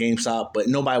Walmart and GameStop, but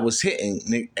nobody was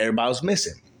hitting. Everybody was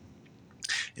missing.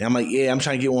 And I'm like, yeah, I'm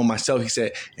trying to get one myself. He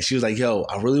said, and she was like, yo,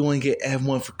 I really want to get Ev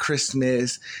one for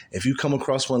Christmas. If you come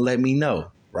across one, let me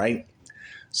know, right?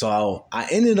 So I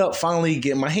ended up finally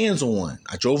getting my hands on one.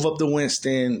 I drove up to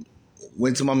Winston,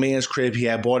 went to my man's crib. He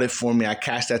had bought it for me. I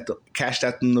cashed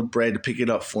out them the bread to pick it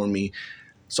up for me.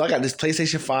 So I got this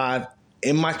PlayStation 5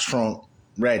 in my trunk,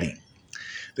 ready.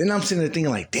 Then I'm sitting there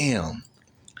thinking like, damn,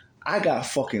 I got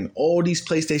fucking all these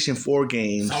PlayStation 4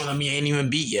 games. Some of them you ain't even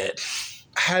beat yet.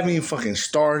 Haven't even fucking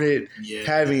started,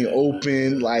 haven't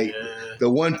opened, the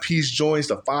One Piece joints,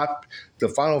 the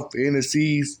Final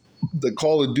Fantasies, the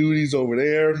Call of Duties over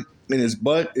there, and it's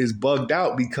bugged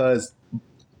out because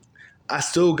I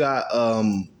still got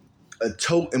a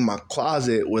tote in my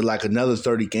closet with like another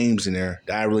 30 games in there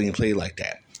that I really didn't play like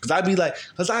that. I'd be like,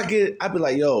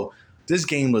 yo, this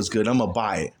game looks good, I'm gonna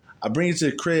buy it. I bring it to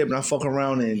the crib and I fuck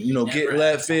around and, get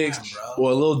lab fixed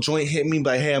or a little joint hit me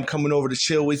like, hey, I'm coming over to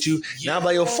chill with you. Yeah. Now I'm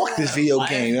like, yo, fuck this video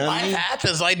game. Life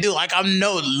happens. Like, dude,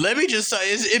 let me just say,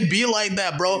 it be like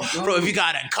that, bro. Bro, if you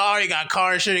got a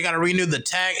car, shit, you got to renew the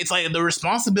tag. It's like the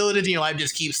responsibilities in your life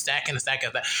just keep stacking.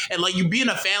 And like you be in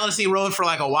a fantasy road for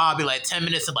like a while, be like 10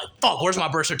 minutes and like, fuck, where's my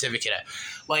birth certificate at?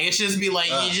 Like, it's just be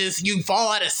like, you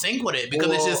fall out of sync with it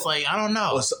because it's just like, I don't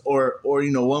know. Or one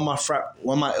of my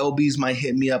LBs might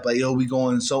hit me up like, yo, we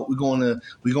going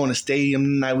to stadium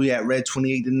tonight. We at Red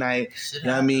 28 tonight. You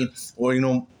know what I mean? Or,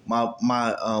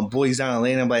 my boys down in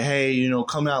Atlanta, I'm like, hey,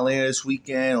 come out Atlanta this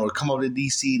weekend or come over to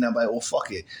DC. And I'm like, well,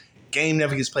 fuck it. Game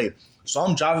never gets played. So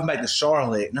I'm driving back to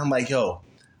Charlotte and I'm like, yo,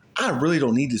 I really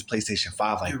don't need this PlayStation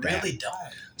 5 like that. You really don't.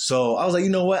 So I was like, you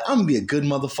know what? I'm going to be a good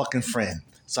motherfucking friend.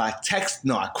 So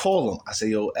I call him. I say,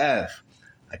 yo, Ev,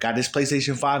 I got this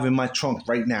PlayStation 5 in my trunk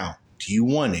right now. Do you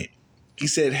want it? He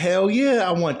said, hell yeah,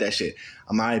 I want that shit.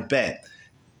 I'm like, I bet.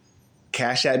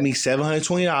 Cash at me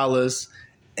 $720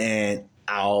 and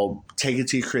I'll take it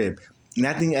to your crib. And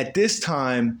I think at this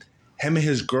time, him and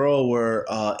his girl were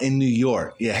in New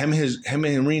York. Yeah, him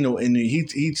and Reno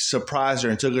he surprised her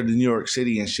and took her to New York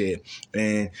City and shit.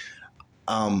 And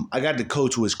I got the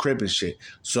code to his crib and shit.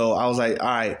 So I was like, all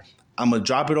right, I'm going to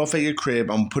drop it off at your crib.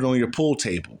 I'm going to put it on your pool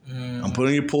table. I'm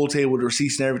putting your pool table with the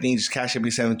receipts and everything. Just cash at me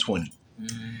 $720.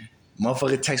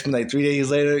 Motherfucker text me like 3 days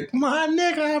later, my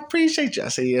nigga, I appreciate you. I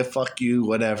say, yeah, fuck you,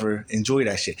 whatever. Enjoy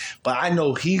that shit. But I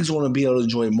know he's going to be able to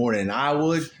enjoy it more than I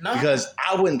would because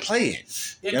I wouldn't play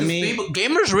it. Yeah, I mean,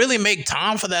 gamers really make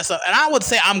time for that stuff. And I would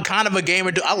say I'm kind of a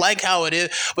gamer too. I like how it is,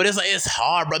 but it's like, it's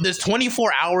hard, bro. There's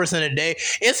 24 hours in a day.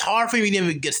 It's hard for me to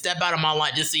even step out of my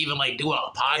line just to even like do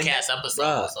a podcast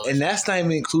episode. And that's not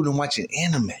even including watching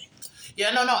anime.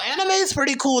 Yeah, no, anime is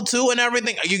pretty cool too and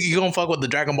everything. You gonna fuck with the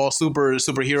Dragon Ball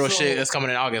superhero shit that's coming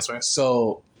in August, right?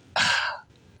 So,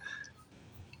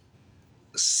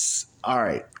 all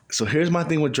right. So here's my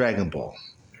thing with Dragon Ball.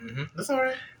 That's all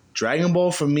right. Dragon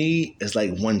Ball for me is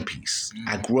like One Piece.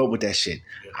 I grew up with that shit.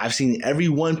 Yeah. I've seen every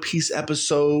One Piece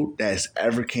episode that's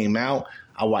ever came out.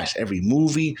 I watched every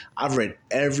movie. I've read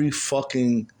every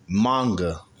fucking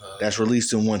manga that's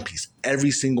released in One Piece.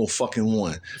 Every single fucking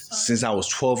one since I was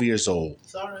 12 years old.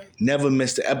 Sorry. Never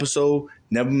missed an episode.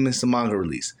 Never missed a manga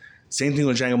release. Same thing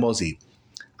with Dragon Ball Z.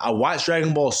 I watched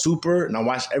Dragon Ball Super and I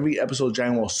watched every episode of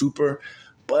Dragon Ball Super.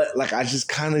 But like I just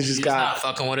kind of got not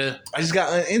fucking with it. I just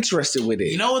got uninterested with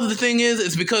it. You know what the thing is?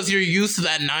 It's because you're used to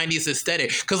that 90s aesthetic.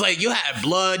 Because like you had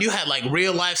blood, you had like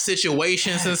real life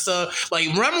situations and stuff. Like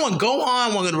remember when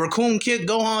the raccoon kicked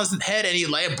Gohan's head and he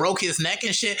like broke his neck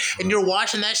and shit, and you're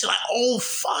watching that shit like, oh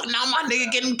fuck, now my nigga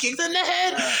getting kicked in the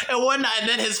head. And one night, and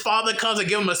then his father comes and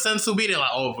give him a sensu beat and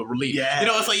like, oh, for relief. Yeah. You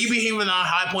know, it's like you be even on a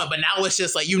high point, but now it's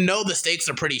just like the stakes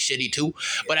are pretty shitty too.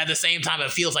 But at the same time,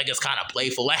 it feels like it's kind of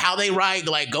playful. Like how they write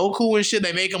like like Goku and shit,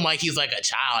 they make him like he's like a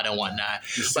child and whatnot.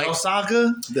 The Cell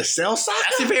Saga? The Cell Saga?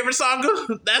 That's your favorite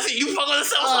saga? That's it? You fuck with the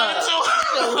Cell Saga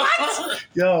too? What?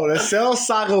 Yo, the Cell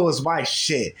Saga was my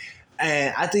shit.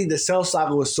 And I think the Cell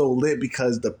Saga was so lit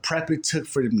because the prep it took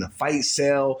for them to fight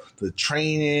Cell, the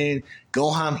training,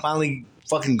 Gohan finally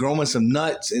fucking growing some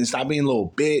nuts and stop being a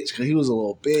little bitch because he was a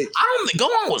little bitch. I don't think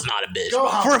Gohan was not a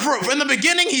bitch. For in the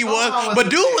beginning he was, but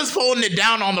dude was holding it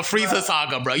down on the Frieza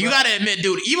saga, bro. You gotta admit,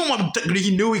 dude, even when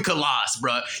he knew he could lose,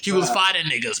 bro, he was fighting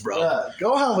niggas, bro.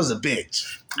 Gohan was a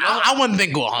bitch. I wouldn't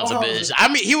think Gohan's a bitch. I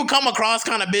mean, he would come across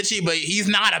kind of bitchy, but he's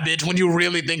not a bitch when you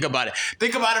really think about it.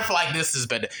 Think about it for like this is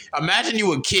better. Imagine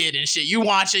you a kid and shit. You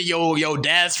watching your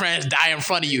dad's friends die in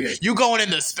front of you. You going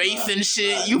into space and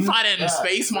shit. You fighting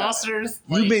space monsters.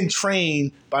 You've been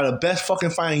trained by the best fucking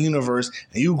fighting universe,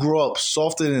 and you grow up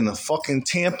softer than a fucking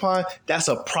tampon. That's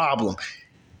a problem.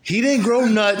 He didn't grow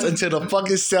nuts until the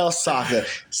fucking Cell Saga.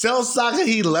 Cell Saga,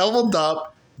 he leveled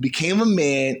up, became a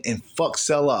man, and fucked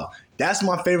Cell up. That's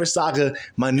my favorite saga.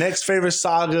 My next favorite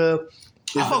saga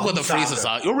I fuck with the Frieza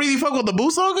saga. You really fuck with the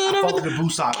Boo saga and everything? I fuck with the Boo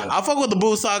saga. I fuck with the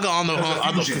Boo saga on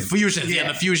the fusion. Yeah,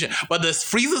 the fusion. But this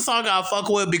Frieza saga I fuck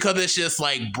with because it's just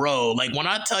like, bro, like when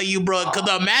I tell you, bro, because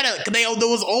there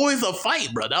was always a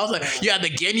fight, bro. That was like, you had the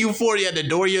Ginyu Force, you had the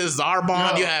Doria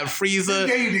Zarbon, you had Frieza.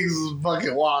 The niggas was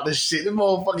fucking wild as shit. Them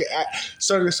motherfucking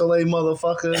Cirque du Soleil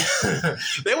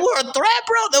motherfuckers. They were a threat,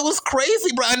 bro. That was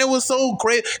crazy, bro. And it was so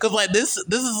crazy. Because like this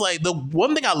is like the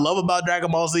one thing I love about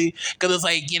Dragon Ball Z, because it's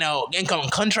like, you know, in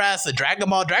contrast to Dragon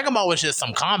Ball was just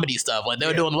some comedy stuff. Like they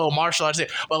were doing a little martial arts,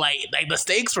 but like the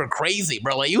stakes were crazy,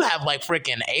 bro. Like you have like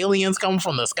freaking aliens coming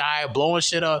from the sky, blowing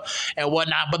shit up and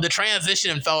whatnot. But the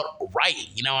transition felt right.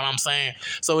 You know what I'm saying?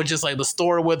 So it's just like the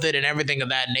story with it and everything of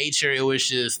that nature. It was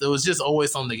just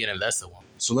always something to get invested in.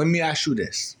 So let me ask you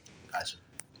this. Gotcha.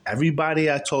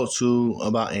 Everybody I talk to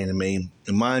about anime,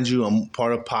 and mind you, I'm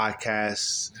part of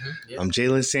podcasts. Mm-hmm. Yeah. I'm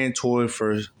Jalen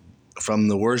Santoy from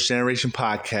the Worst Generation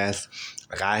podcast.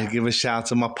 I gotta give a shout out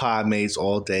to my pod mates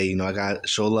all day. You know, I gotta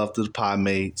show love to the pod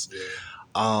mates. Yeah.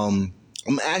 I'm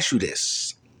gonna ask you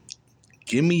this.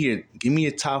 Give me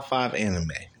your top 5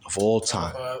 anime of all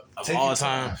time. Of all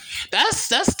time.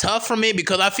 That's tough for me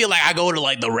because I feel like I go to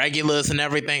like the regulars and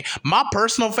everything. My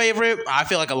personal favorite, I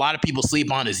feel like a lot of people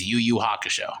sleep on, is Yu Yu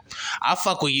Hakusho. I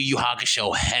fuck with Yu Yu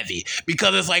Hakusho heavy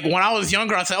because it's like when I was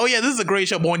younger, I said, oh yeah, this is a great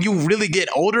show. But when you really get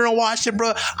older and watch it,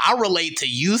 bro, I relate to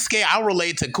Yusuke. I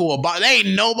relate to Kuwabara. There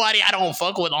ain't nobody I don't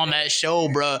fuck with on that show,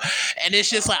 bro. And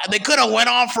it's just like they could have went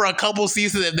on for a couple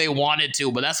seasons if they wanted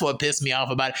to, but that's what pissed me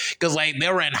off about it because like they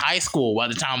were in high school by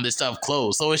the time this stuff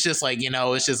closed. So it's just like, you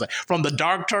know, it's just like from the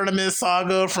Dark Tournament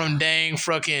saga, from dang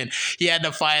fucking, he had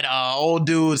to fight old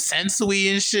dude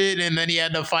Sensui and shit, and then he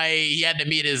had to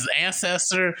meet his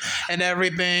ancestor and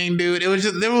everything, dude. It was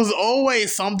just, there was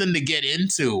always something to get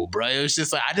into, bro. It was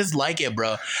just like, I just like it,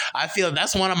 bro. I feel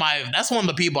that's one of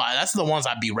the people, that's the ones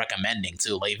I'd be recommending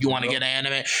too. Like if you want to get an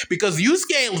anime, because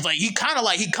Yusuke was like, he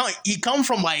come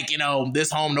from like, you know,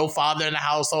 this home, no father in the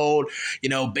household, you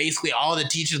know, basically all the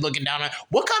teachers looking down on.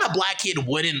 What kind of black kid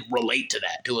wouldn't relate to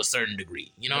that to a certain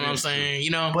degree? You know what I'm saying? You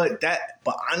know, but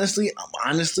honestly,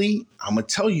 I'm gonna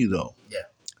tell you though. Yeah.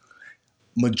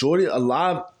 Majority, a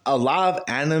lot of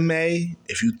anime.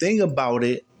 If you think about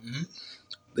it,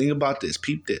 think about this.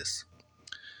 Peep this.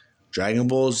 Dragon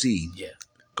Ball Z. Yeah.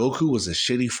 Goku was a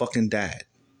shitty fucking dad.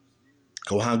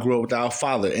 Gohan grew up without a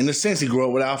father. In a sense, he grew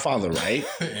up without a father, right?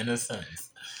 In a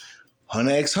sense.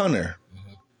 Hunter x Hunter.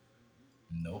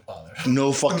 No father.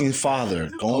 No fucking father.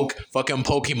 Fucking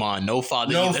Pokemon. No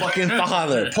father. No either. fucking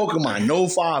father. Pokemon. No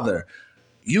father.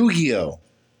 Yu-Gi-Oh.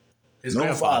 His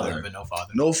no father. But no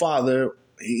father. No father.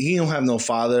 He don't have no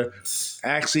father.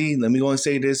 Actually, let me go and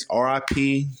say this.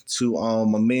 R.I.P. to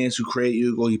my man who created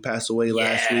Yu-Gi-Oh. He passed away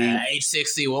last week.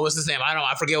 H60. What was his name?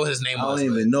 I forget what his name was. I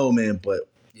don't even know, man. But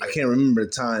I can't remember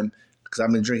the time because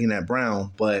I've been drinking that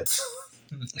brown. But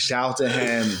shout out to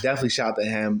him. Definitely shout out to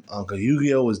him. Because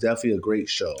Yu-Gi-Oh! Was definitely a great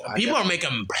show. People are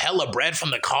making hella bread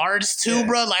from the cards too,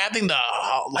 bro. Like I think the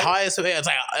highest, it's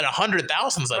like at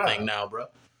 100,000s, I think now, bro.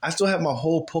 I still have my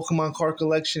whole Pokemon card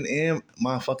collection and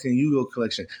my fucking Yu-Gi-Oh!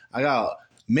 Collection. I got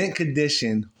mint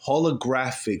condition,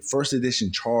 holographic, first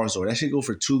edition Charizard. That should go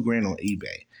for $2,000 on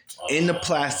eBay. In the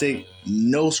plastic,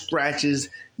 no scratches,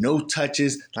 no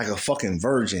touches, like a fucking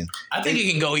virgin. I think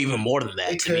it can go even more than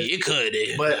that. To me, it could.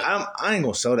 But I ain't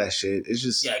gonna sell that shit. It's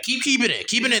just keep keeping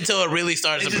it until it really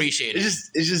starts appreciating.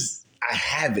 It's just I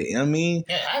have it. You know what I mean?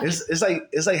 Yeah, it's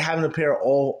like having a pair of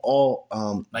all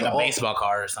like a baseball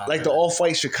card or something. Like the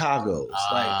All-White Chicago's.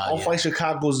 All-White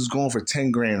Chicago's is going for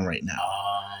 $10,000 right now.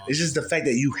 It's just the fact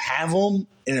that you have them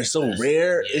and they're so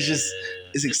rare. It's just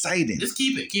It's exciting. Just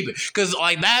keep it, because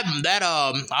like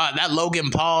that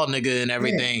Logan Paul nigga and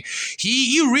everything,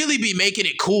 he really be making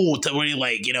it cool to really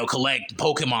like collect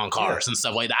Pokemon cards and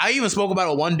stuff like that. I even spoke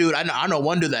about one dude. I know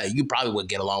one dude that you probably would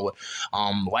get along with,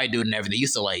 white dude and everything. He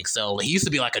used to like sell. He used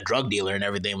to be like a drug dealer and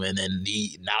everything, and then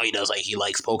now he does like he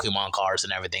likes Pokemon cards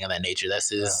and everything of that nature. That's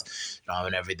his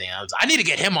and everything. I need to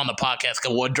get him on the podcast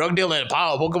because what drug dealer and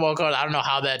Pokemon cards. I don't know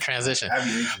how that transition.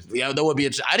 Yeah, that would be.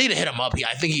 I need to hit him up.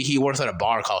 I think he works at a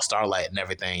bar called Starlight and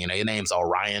everything. His name's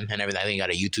Orion and everything. I think he got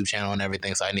a YouTube channel and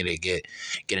everything. So I need to get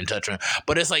in touch with him.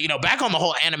 But it's like back on the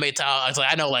whole anime tile. It's like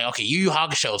I know like okay, Yu Yu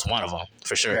Hakusho is one of them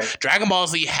for sure. Okay. Dragon Ball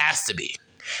Z has to be.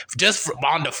 Just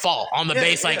on default, on the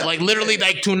base, like literally,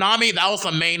 like Toonami. That was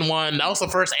the main one. That was the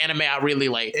first anime I really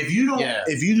like. If you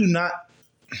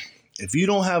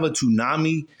don't have a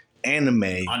Toonami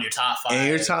anime on your top 5, and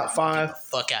your top 5,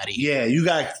 fuck out of here. Yeah, you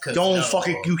got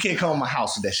fucking. You can't come to my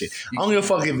house with that shit. I don't give a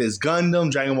fuck if it's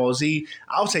Gundam, Dragon Ball Z.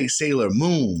 I'll take Sailor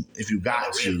Moon if you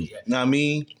got to. You know what I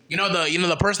mean?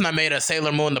 The person that made a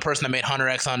Sailor Moon, the person that made Hunter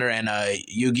x Hunter and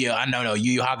Yu-Gi-Oh. I know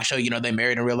Yu Yu Hakusho. They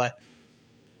married in real life.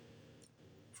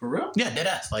 For real? Yeah,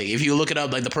 deadass. Like if you look it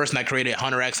up, like the person that created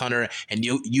Hunter x Hunter and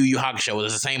Yu Yu Hakusho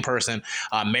was the same person.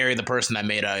 Married the person that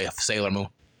made Sailor Moon.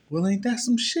 Well, ain't that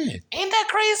some shit? Ain't that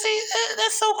crazy?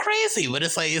 That's so crazy. But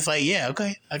it's like yeah,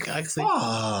 okay, I can see.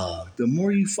 The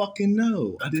more you fucking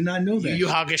know. I did not know that. Yu Yu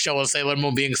Hakusho and Sailor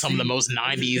Moon being some of the most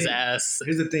 90s ass.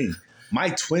 Here's the thing. My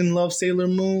twin loves Sailor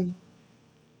Moon.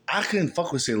 I couldn't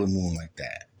fuck with Sailor Moon like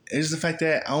that. It's the fact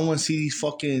that I don't want to see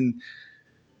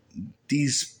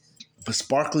these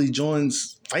sparkly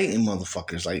joints fighting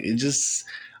motherfuckers. Like it just,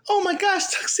 oh my gosh,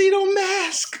 tuxedo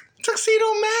mask.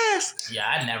 Yeah,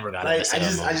 I never got like. I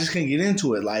just couldn't get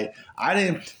into it. Like I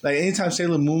didn't like anytime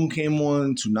Sailor Moon came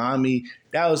on Toonami.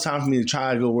 That was time for me to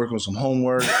try to go work on some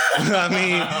homework. You know what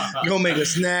I mean? Go make a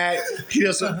snack.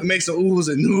 Make some oodles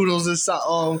and noodles or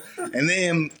something. And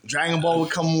then Dragon Ball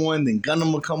would come on. Then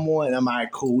Gundam would come on. And I'm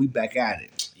like, cool, we back at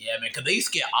it. Yeah, man, because they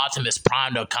used to get Optimus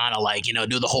Prime to kind of like,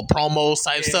 do the whole promo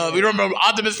type stuff. You remember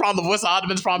Optimus Prime, the voice of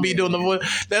Optimus Prime be doing the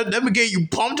voice? That would get you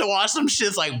pumped to watch some shit.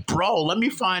 It's like, bro, let me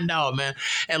find out, man.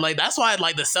 And like, that's why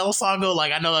like the Cell Saga,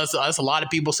 like I know that's a lot of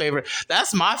people's favorite.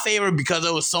 That's my favorite because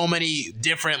there was so many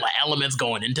different like elements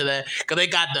going into that. Because they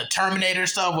got the Terminator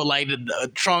stuff with like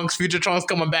the Trunks, future Trunks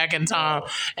coming back in time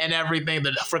and everything, the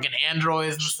freaking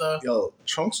androids and stuff. Yo,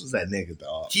 Trunks was that nigga,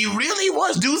 dog. He really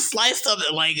was. Dude sliced up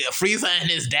like Frieza and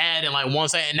his dad in like one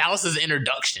second, and that was his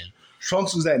introduction.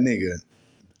 Trunks was that nigga.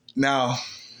 Now,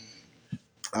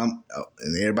 and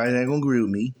everybody's not gonna agree with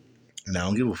me, and I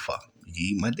don't give a fuck.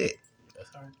 You eat my dick.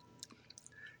 That's all right.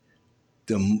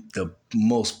 The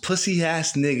most pussy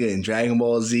ass nigga in Dragon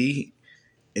Ball Z,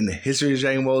 in the history of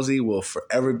Dragon Ball Z, will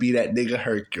forever be that nigga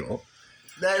Hercule.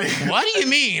 What do you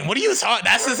mean? What are you talking?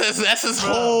 That's his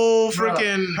whole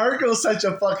freaking. Hercule's such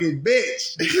a fucking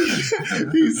bitch.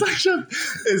 He's such a.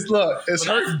 It's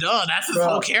Hercule. That's his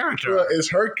whole character. Bro, it's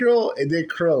Hercule and then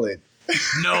Krillin.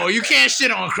 No, you can't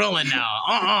shit on Krillin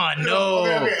now. No.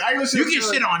 Okay. You can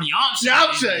shit on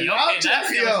Yamcha.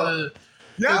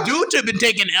 The dude been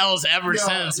taking L's ever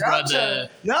since, brother.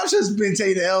 Yamcha's been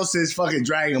taking L's since fucking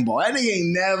Dragon Ball. That nigga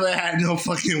ain't never had no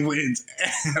fucking wins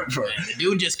ever. Man, the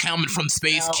dude just coming from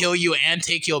space, kill you and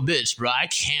take your bitch, bro. I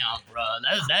can't, bro.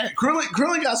 That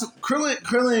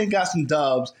Krillin got some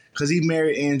dubs. Because he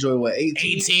married Android,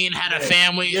 18? 18, had a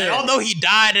family. Yeah. And although he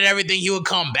died and everything, he would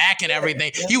come back and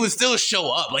everything. Yeah. He would still show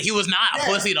up. Like, he was not a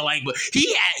pussy to like, but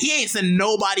he ain't seen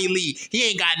nobody leave. He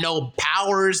ain't got no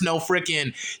powers, no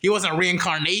freaking, he wasn't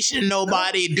reincarnation,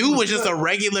 nobody. Dude was just a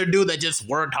regular dude that just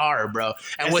worked hard, bro.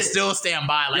 And would still stand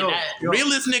by. Like, that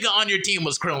realest nigga on your team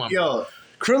was Krillin. Yo,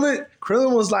 Krillin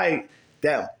was like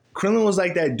that. Krillin was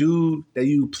like that dude that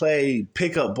you play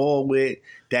pickup ball with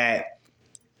that.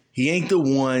 He ain't the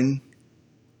one.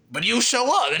 But he'll show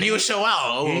up and he'll show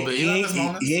out a little bit.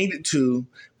 He ain't the two.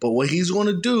 But what he's going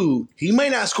to do, he may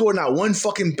not score not one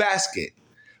fucking basket.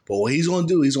 But what he's going to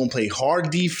do, he's going to play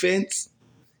hard defense.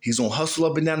 He's going to hustle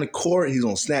up and down the court. He's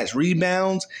going to snatch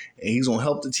rebounds. And he's going to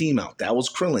help the team out. That was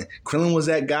Krillin. Krillin was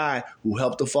that guy who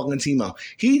helped the fucking team out.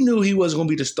 He knew he wasn't going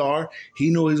to be the star. He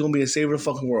knew he was going to be a savior of the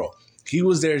fucking world. He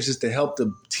was there just to help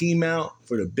the team out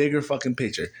for the bigger fucking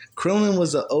picture. Krillin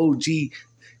was an OG.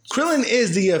 Krillin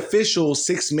is the official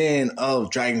sixth man of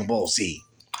Dragon Ball Z.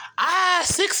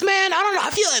 Sixth man? I don't know. I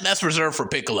feel like that's reserved for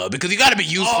Piccolo because you got to be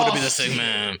useful to be the sixth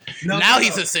man.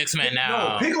 He's a sixth man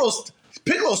now. No,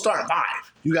 Piccolo's starting 5.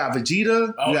 You got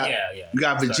Vegeta. You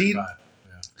got Vegeta.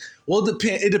 Well, it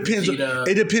depends.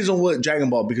 It depends on what Dragon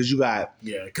Ball, because you got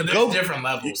because there's different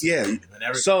levels. Yeah.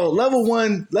 So level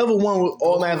one with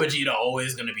all Goku, Vegeta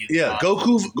always gonna be the top.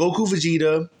 Goku,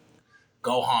 Vegeta,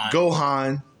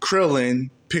 Gohan,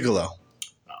 Krillin, Piccolo.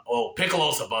 Well,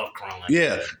 Piccolo's above Krillin.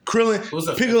 Yeah, Krillin,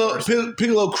 Piccolo,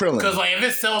 Krillin. Because like if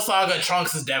it's Cell Saga,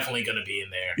 Trunks is definitely gonna be in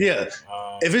there. Yeah,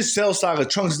 if it's Cell Saga,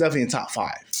 Trunks is definitely in top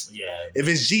 5. Yeah. If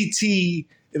it's GT.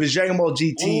 If it's Dragon Ball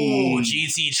GT,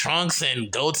 GT Trunks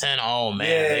and Goten, oh man,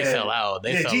 they fell out.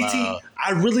 They fell out.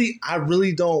 I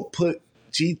really don't put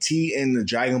GT in the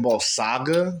Dragon Ball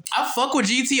Saga. I fuck with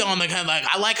GT on the kind of like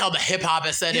I like how the hip hop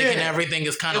aesthetic and everything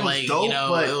is kind of like dope,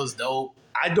 it was dope.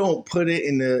 I don't put it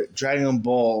in the Dragon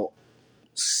Ball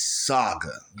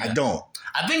Saga. Yeah. I don't.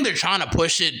 I think they're trying to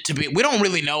push it to be. We don't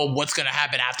really know what's going to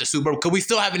happen after Super because we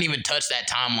still haven't even touched that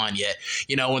timeline yet.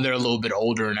 When they're a little bit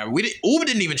older and everything. Uber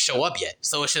didn't even show up yet,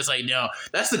 so it's just like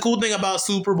that's the cool thing about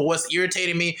Super. But what's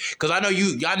irritating me because I know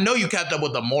you kept up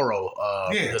with the Moro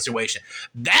situation.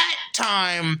 That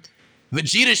time,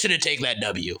 Vegeta should have taken that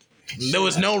W. There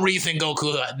was no reason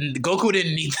Goku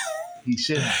didn't need. He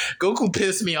should have. Goku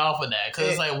pissed me off with that because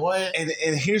it's like what.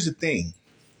 And here's the thing.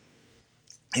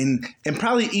 And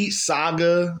probably each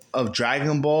saga of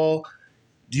Dragon Ball,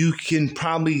 you can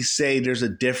probably say there's a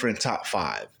different top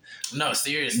 5. No,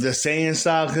 seriously. The Saiyan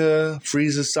saga,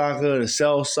 Frieza saga, the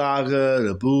Cell saga,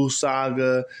 the Buu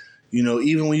saga.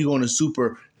 Even when you go into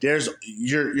Super, there's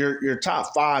your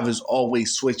top 5 is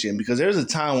always switching because there's a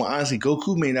time when honestly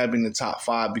Goku may not be in the top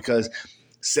 5 because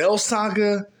Cell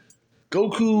saga.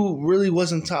 Goku really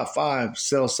wasn't top 5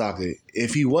 Cell Saga.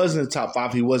 If he was in the top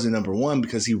 5, he wasn't number 1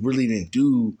 because he really didn't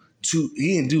do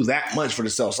that much for the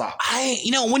Cell Saga.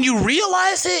 When you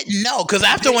realize it, no, because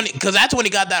after when he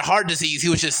got that heart disease, he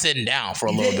was just sitting down for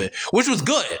a little bit, which was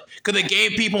good because it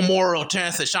gave people more of a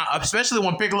chance to shine. Especially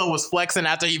when Piccolo was flexing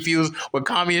after he fused with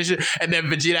Kami and shit, and then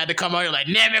Vegeta had to come out here like,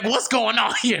 Namek, what's going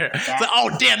on here? It's like,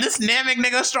 oh damn, this Namek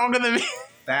nigga stronger than me.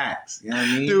 Facts, you know what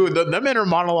I mean? Dude, them inner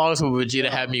monologues with Vegeta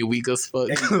had me weak as fuck.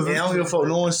 And I don't give a fuck.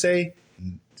 No one say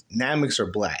Nameks are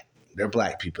black. They're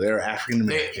black people. They're African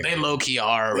American. They low key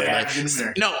are.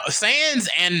 No, Saiyans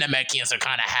and Namekians are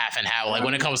kind of half and half. Like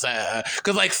when it comes to,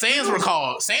 because like Saiyans were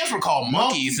called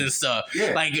monkeys and stuff.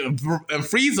 Yeah. Like and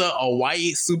Frieza, a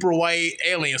white, super white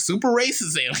alien, super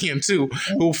racist alien too,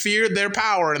 who feared their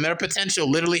power and their potential.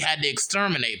 Literally had to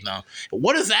exterminate them.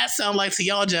 What does that sound like to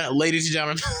y'all, ladies and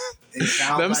gentlemen?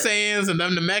 Them Saiyans and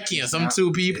them Namekians, some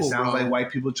two people. It sounds like white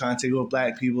people trying to take over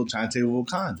black people, trying to take over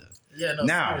Wakanda. Yeah, no,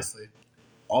 seriously.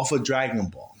 Off of Dragon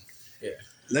Ball. Yeah.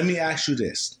 Let me ask you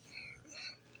this.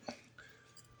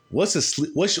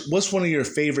 What's one of your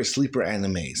favorite sleeper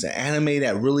animes? An anime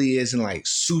that really isn't like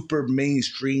super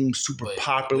mainstream, super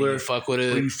popular. You fuck with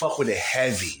it. You fuck with it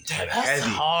heavy. That's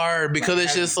hard because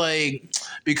it's just like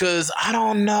I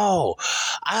don't know.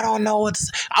 I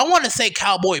want to say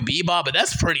Cowboy Bebop, but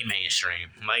that's pretty mainstream.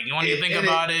 Like when you think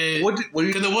about it,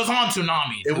 because it was on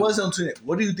Toonami. It was on Toonami.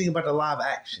 What do you think about the live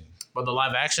action? But the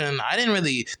live action, I didn't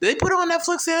really. Did they put it on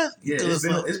Netflix yet? Yeah, it's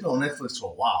been on Netflix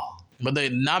for a while. But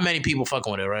not many people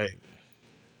fucking with it, right?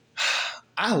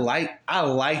 I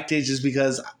liked it just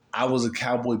because I was a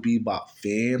Cowboy Bebop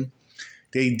fan.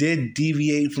 They did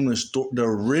deviate from the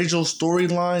original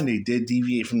storyline. They did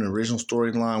deviate from the original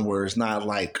storyline where it's not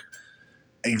like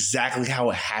exactly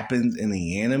how it happened in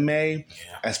the anime,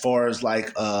 as far as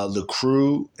like the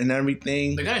crew and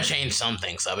everything. They're gonna change some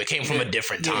things up. It came from a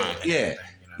different time. Yeah,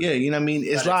 you know what I mean?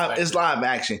 It's live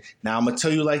action. Now I'm gonna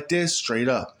tell you like this, straight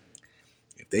up.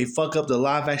 If they fuck up the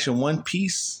live action One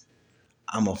Piece,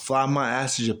 I'm gonna fly my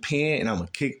ass to Japan and I'm gonna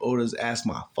kick Oda's ass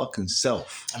my fucking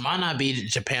self. It might not be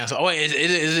Japan. So, is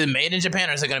it made in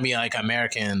Japan or is it gonna be like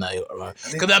American?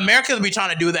 Because the Americans be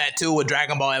trying to do that too with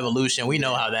Dragon Ball Evolution. We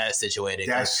know how that's situated.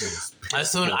 That shit.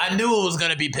 I knew it was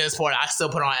gonna be piss poor. I still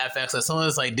put it on FX. As soon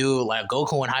as like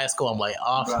Goku in high school, I'm like,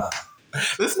 oh. Bruh.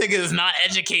 This nigga is not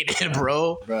educated,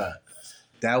 bro. Bruh,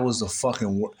 that was a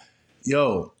fucking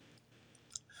yo.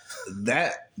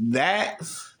 That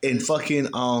and fucking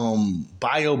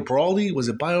Bio Brawly, was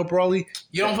it Bio Brawly?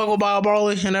 You don't fuck with Bio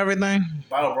Brawly and everything.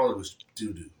 Bio Brawly was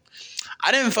doo-doo.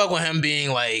 I didn't fuck with him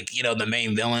being like, the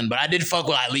main villain, but I did fuck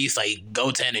with at least like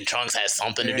Goten and Trunks had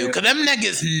something to do. Because them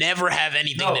niggas never have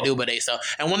anything to do but they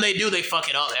self. And when they do, they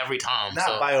fuck it up every time.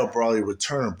 Not Bio Brawly,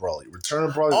 Return Brawly. Return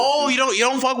Brawly. Oh, you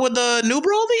don't fuck with the new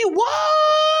Broly?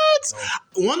 What?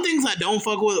 No. One thing I don't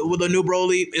fuck with the new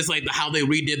Broly is like how they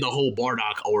redid the whole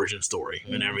Bardock origin story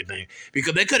and everything.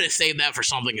 Because they could have saved that for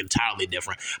something entirely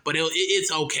different. But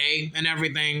it's okay and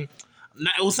everything.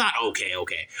 It's not okay.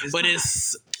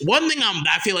 It's one thing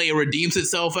I feel like it redeems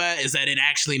itself at is that it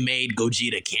actually made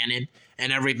Gogeta canon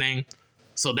and everything.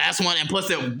 So that's one. And plus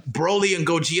the Broly and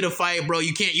Gogeta fight, bro.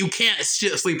 You can't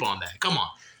sleep on that. Come on,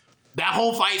 that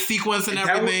whole fight sequence and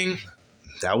everything.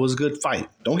 That was a good fight.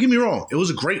 Don't get me wrong. It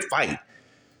was a great fight.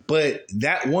 But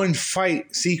that one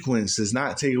fight sequence does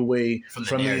not take away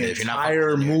from the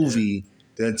entire movie.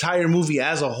 The entire movie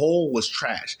as a whole was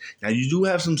trash. Now, you do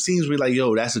have some scenes where you're like,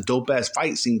 yo, that's a dope-ass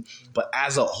fight scene. But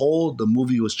as a whole, the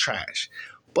movie was trash.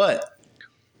 But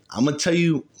I'm going to tell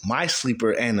you my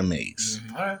sleeper animes.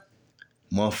 All right.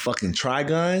 Motherfucking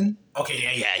Trigun. Okay,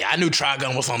 yeah. I knew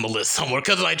Trigun was on the list somewhere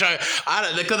because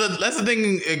because that's the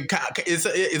thing.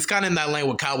 It's kind of in that lane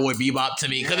with Cowboy Bebop to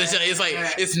me because it's like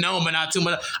it's known but not too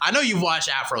much. I know you've watched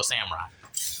Afro Samurai,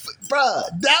 bruh.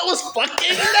 That was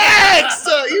fucking next.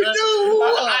 You knew.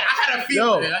 I had a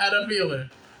feeling.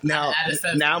 Now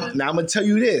I'm gonna tell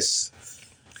you this: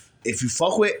 if you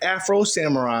fuck with Afro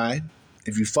Samurai,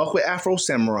 you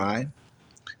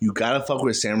gotta fuck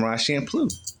with Samurai Champloo.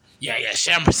 Yeah,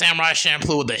 Samurai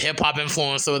Champloo with the hip hop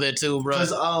influence with it too, bro.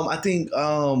 Because I think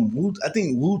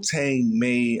Wu-Tang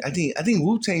made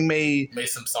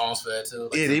some songs for that too.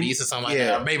 Like they beats or something like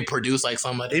that. Or maybe produced like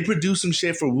something like that. They produced some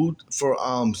shit for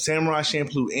Samurai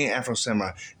Champloo and Afro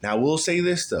Samurai. Now I will say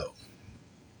this.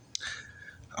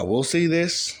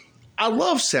 I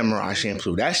love Samurai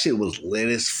Champloo. That shit was lit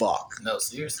as fuck. No,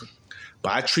 seriously.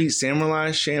 But I treat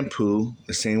Samurai Champloo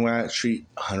the same way I treat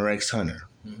Hunter x Hunter.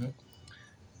 Mm-hmm.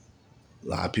 A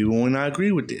lot of people will not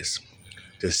agree with this.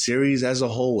 The series as a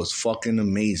whole was fucking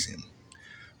amazing.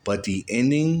 But the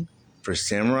ending for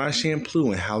Samurai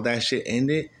Champloo and how that shit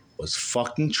ended was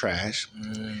fucking trash.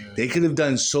 They could have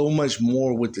done so much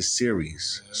more with the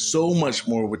series.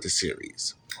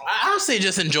 I would say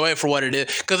just enjoy it for what it is.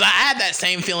 Because I had that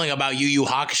same feeling about Yu Yu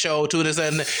Hakusho to this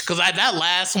end. Because that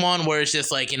last one where it's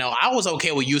just like, I was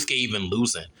okay with Yusuke even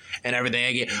losing and everything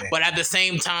again. But at the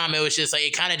same time, it was just like,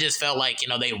 it kind of just felt like,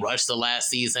 they rushed the last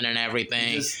season and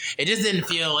everything. It just didn't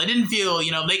feel,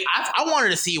 I wanted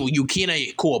to see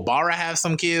Yukina Kuwabara have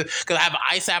some kids. Because I have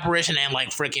ice apparition and like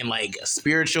freaking like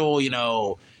spiritual,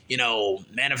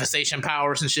 manifestation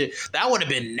powers and shit. That would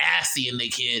have been nasty in the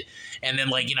kid. And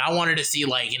then, I wanted to see,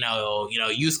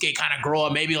 Yusuke kind of grow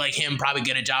up. Maybe, him probably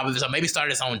get a job with himself. Maybe start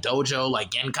his own dojo,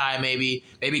 like Genkai, maybe.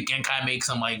 Maybe Genkai makes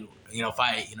him,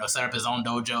 fight, set up his own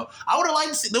dojo. I would have liked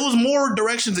to see. There was more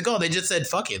directions to go. They just said,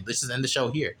 fuck it. Let's just end the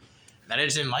show here. And I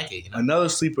just didn't like it, Another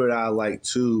sleeper that I like,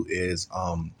 too, is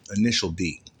Initial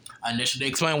D. Initial D.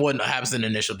 Explain what happens in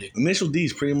Initial D. Initial D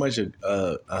is pretty much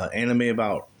a anime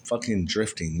about fucking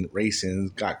drifting,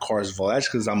 racing, got cars involved. That's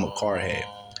because I'm a car head.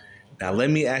 Now, let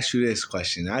me ask you this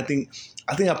question. I think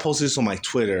I posted this on my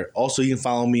Twitter. Also, you can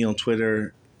follow me on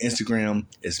Twitter, Instagram.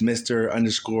 It's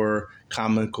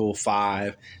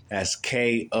Mr_comical5. That's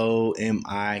KOMIKAL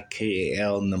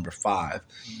 5.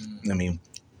 I mean,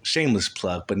 shameless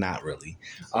plug, but not really.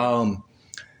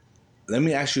 Let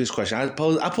me ask you this question. I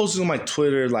posted on my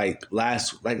Twitter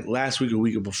last week or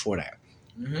week before that.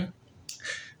 Mm-hmm.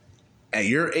 At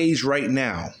your age right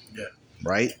now,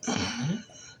 right? Mm-hmm.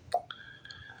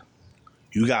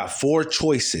 You got 4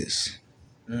 choices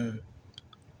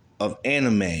of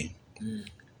anime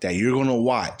that you're going to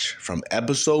watch from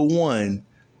episode 1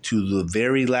 to the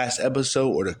very last episode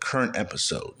or the current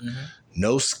episode. Mm-hmm.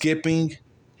 No skipping,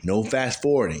 no fast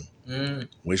forwarding.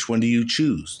 Which one do you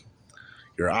choose?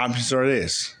 Your options are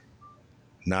this.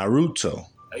 Naruto.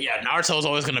 Yeah, Naruto's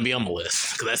always going to be on the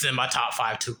list because that's in my top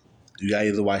 5 too. You got to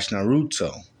either watch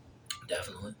Naruto.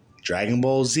 Definitely. Dragon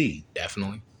Ball Z.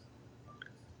 Definitely.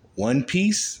 One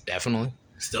Piece. Definitely.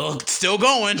 Still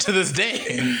going to this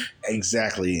day.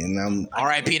 Exactly. And I'm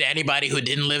R.I.P. to anybody who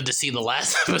didn't live to see the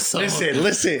last episode.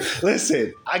 Listen.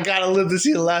 I gotta live to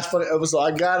see the last fucking episode.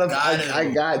 I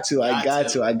got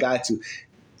to.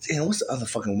 Damn, what's the other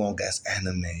fucking long ass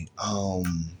anime?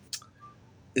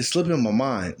 It's slipping my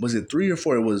mind. Was it 3 or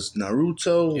 4? It was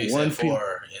Naruto, One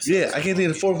Piece. Yeah, I can't think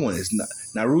of the fourth one. It's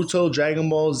Naruto, Dragon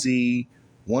Ball Z,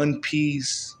 One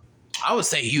Piece. I would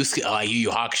say Yu Yu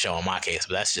Hakusho in my case,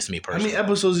 but that's just me personally. How many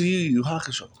episodes of Yu Yu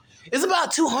Hakusho? It's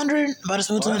about 200, but it's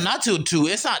not too.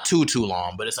 It's not too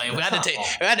long, but it's like if we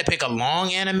had to pick a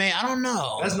long anime, I don't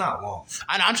know. That's not long.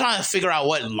 I'm trying to figure out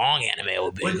what long anime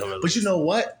would be. But you know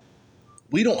what?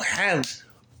 We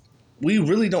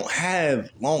really don't have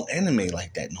long anime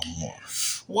like that no more.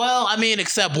 Well, I mean,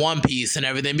 except One Piece and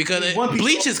everything, because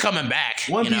Bleach is coming back.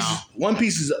 One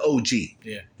Piece is an OG.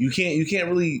 Yeah, you can't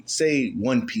really say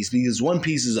One Piece because One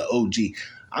Piece is an OG.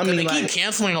 I mean, they keep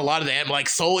canceling a lot of them, like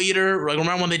Soul Eater. Like,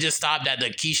 remember when they just stopped at the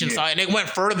Kishin side, and it went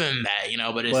further than that,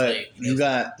 But it's you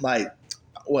got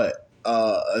what?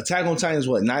 Attack on Titan is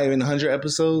what? Not even 100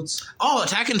 episodes. Oh,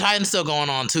 Attack on Titan's still going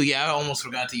on too. Yeah, I almost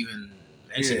forgot to even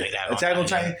That shit like that. Attack on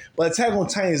Titan, but Attack on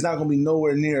Titan is not gonna be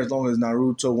nowhere near as long as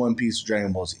Naruto, One Piece,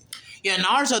 Dragon Ball Z. Yeah,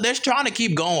 Naruto, they're trying to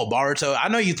keep going with Boruto. I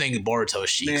know you think Boruto is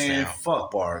chic Man, now.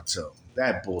 fuck Boruto.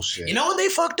 That bullshit. You know what they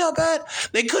fucked up at?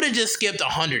 They could have just skipped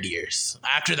 100 years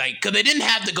after that, because they didn't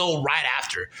have to go right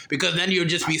after, because then you'd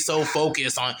just be so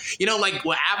focused on, like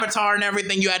with Avatar and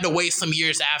everything, you had to wait some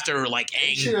years after like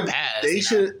Aang passed.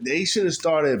 They should have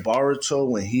started Boruto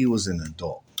when he was an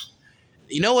adult.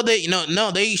 You know what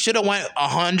no, they should have went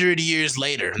 100 years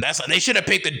later. They should have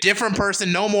picked a different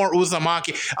person, no more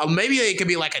Uzumaki. Maybe it could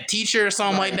be like a teacher or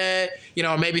something like that.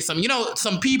 Maybe some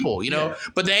people,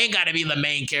 but they ain't got to be the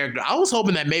main character. I was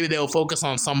hoping that maybe they'll focus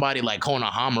on somebody like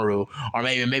Konohamaru, or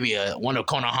maybe one of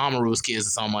Konohamaru's kids or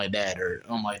something like that.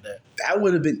 That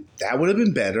would have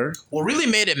been better. What really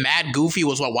made it mad goofy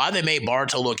was why they made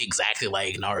Boruto look exactly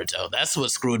like Naruto. That's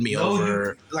what screwed me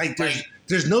over.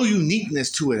 There's no uniqueness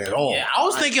to it at all. Yeah, I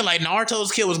was thinking like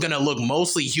Naruto's kid was gonna look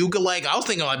mostly Hyuga-like. I was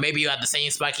thinking like maybe you had the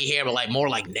same spiky hair, but like more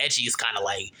like Neji's kind of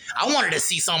like. I wanted to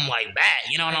see something like that.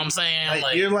 You know what I'm saying?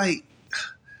 You're like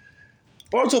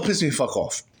Boruto pissed me fuck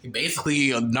off.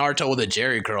 Basically, Naruto with a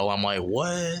Jerry curl. I'm like,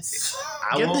 what?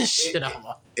 Get this shit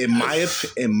out. In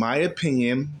my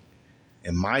opinion,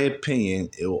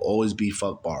 it will always be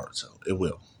fuck Boruto. It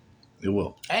will.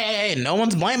 Hey, no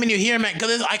one's blaming you here, man.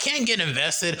 Because I can't get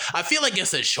invested. I feel like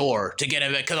it's a chore to get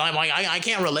invested because I'm like, I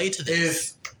can't relate to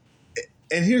this.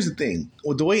 And here's the thing: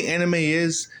 with the way anime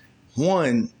is,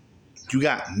 one, you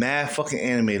got mad fucking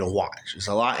anime to watch. There's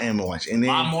a lot of anime to watch, and then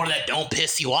a lot more that don't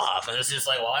piss you off. And it's just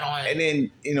like, well, I don't.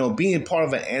 And then being part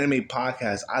of an anime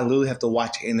podcast, I literally have to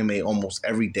watch anime almost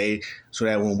every day, so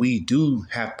that when we do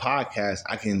have podcasts,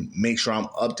 I can make sure I'm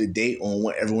up to date on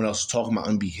what everyone else is talking about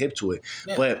and be hip to it.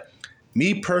 Yeah. But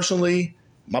me personally,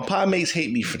 my podmates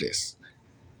hate me for this.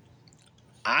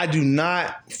 I do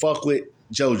not fuck with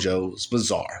JoJo's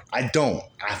Bizarre. I don't.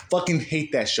 I fucking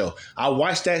hate that show. I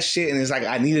watch that shit and it's like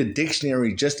I need a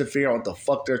dictionary just to figure out what the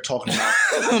fuck they're talking about.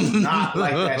 I do not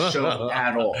like that show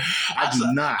at all. I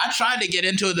do not. I tried to get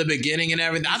into it at the beginning and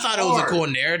everything. I thought it was a cool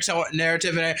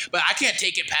narrative, but I can't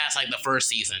take it past like the first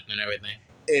season and everything.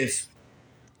 If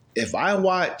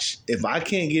I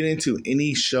can't get into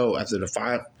any show after the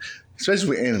 5, especially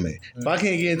with anime, if I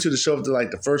can't get into the show after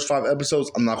like the first 5 episodes,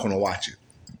 I'm not going to watch it.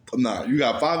 I'm not. You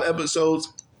got 5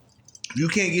 episodes. If you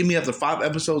can't get me after 5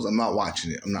 episodes, I'm not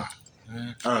watching it. I'm not.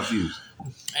 I refuse.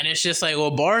 And it's just like,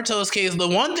 well, Boruto's case, the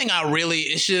one thing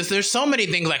it's just, there's so many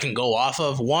things I can go off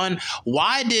of. One,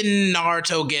 why didn't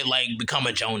Naruto become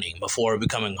a Jonin before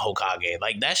becoming Hokage?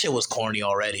 Like, that shit was corny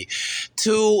already.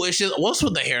 2, it's just, what's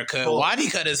with the haircut? Why'd he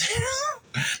cut his hair?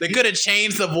 They could have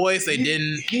changed the voice. They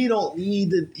didn't. He don't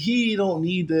need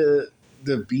to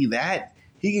be that.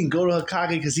 He can go to Hokage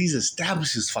because he's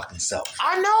established his fucking self.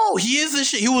 I know. He is the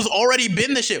shit. He was already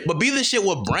been the shit, but be the shit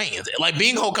with brains. Like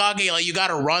being Hokage, like you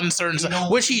gotta run certain stuff,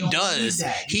 which he does.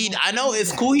 I know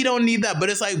it's cool he don't need that,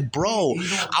 but it's like, bro,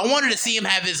 I wanted to see him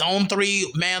have his own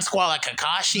 3-man squad like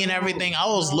Kakashi and everything. I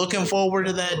was looking forward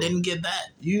to that. Didn't get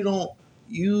that.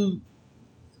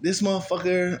 This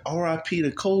motherfucker, RIP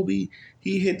to Kobe,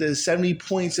 he hit the 70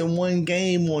 points in one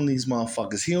game on these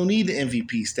motherfuckers. He don't need the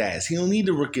MVP stats. He don't need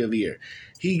the Rookie of the Year.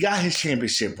 He got his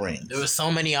championship rings. There was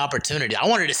so many opportunities. I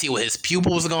wanted to see what his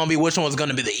pupil was going to be, which one was going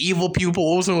to be the evil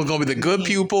pupil, which one was going to be the good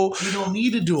pupil. You don't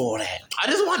need to do all that.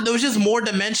 There was just more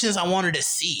dimensions I wanted to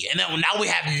see. And then now we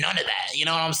have none of that. You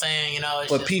know what I'm saying?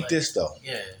 But peep this, though.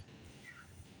 Yeah.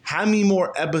 How many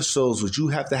more episodes would you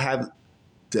have to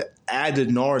add to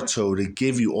Naruto to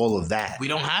give you all of that? We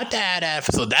don't have to add that.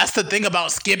 So that's the thing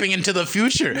about skipping into the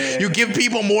future. Man. You give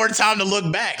people more time to look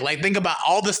back. Like think about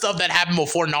all the stuff that happened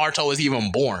before Naruto was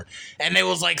even born. And it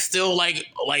was still there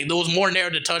was more there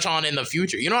to touch on in the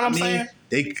future. You know what I'm saying?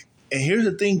 And here's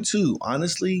the thing too,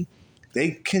 honestly,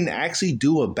 they can actually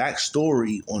do a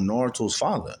backstory on Naruto's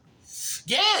father.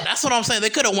 Yeah, that's what I'm saying.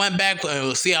 They could have went back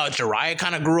and see how Jiraiya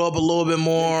kind of grew up a little bit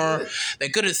more. They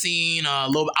could have seen a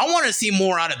little bit. I want to see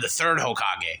more out of the 3rd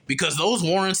Hokage because those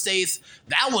Warren States,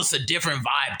 that was a different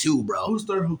vibe too, bro. Who's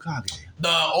 3rd Hokage?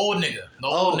 The old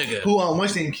nigga. Who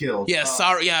what's name killed? Yeah,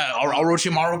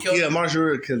 Orochimaru killed. Yeah,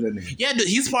 Orochimaru killed that nigga. Yeah, dude,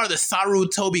 he's part of the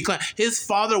Sarutobi clan. His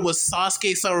father was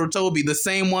Sasuke Sarutobi, the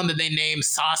same one that they named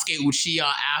Sasuke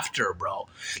Uchiha after, bro.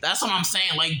 That's what I'm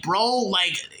saying. Like, bro,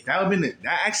 that would have been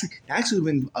that actually would have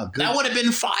been a good. That would have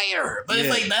been fire. But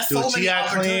it's that's so many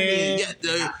opportunities.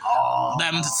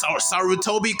 Them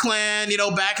Sarutobi clan,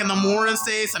 back in the Morin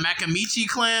States, the Makamichi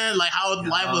clan, how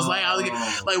life was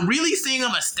like really seeing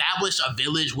them establish a a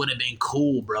village would have been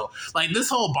cool, bro. Like this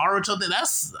whole Boruto thing,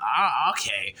 that's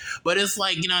okay, but it's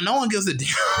like, you know, no one gives a damn.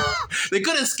 They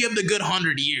could have skipped a good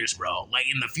 100 years, bro. Like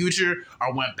in the future,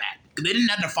 or went back. They didn't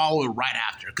have to follow it right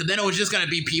after, because then it was just gonna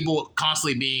be people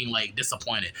constantly being like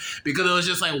disappointed, because it was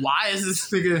just like, why is this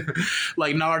nigga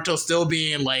like Naruto still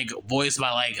being like voiced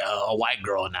by like a white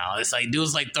girl now? It's like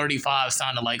dude's like 35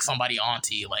 sounding like somebody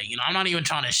auntie. Like, you know, I'm not even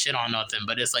trying to shit on nothing,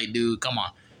 but it's like, dude, come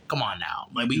on now,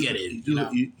 like we get it.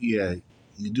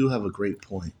 You do have a great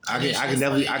point. I can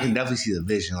definitely see the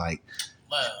vision. Like,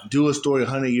 do a story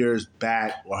 100 years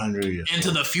back or 100 years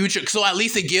into the future, so at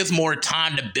least it gives more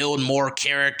time to build more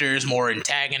characters, more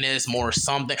antagonists, more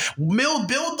something. Build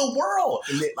the world.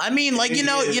 I mean, like, you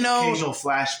know, occasional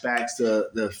flashbacks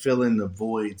to fill in the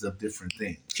voids of different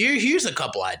things. Here's a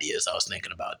couple ideas I was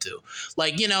thinking about too.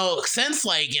 Like, you know, since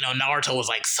like, you know, Naruto was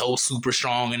like so super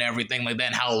strong and everything like that,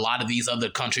 and how a lot of these other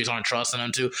countries aren't trusting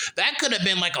him too, that could have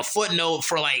been like a footnote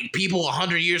for like people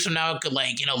 100 years from now could,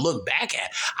 like, you know, look back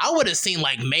at. I would have seen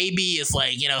like, maybe it's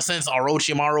like, you know, since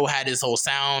Orochimaru had his whole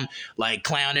sound like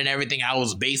clown and everything, I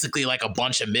was basically like a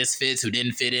bunch of misfits who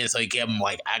didn't fit in, so he gave them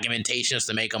like augmentations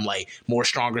to make them like more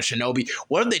stronger shinobi.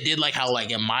 What if they did like how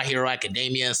like in My Hero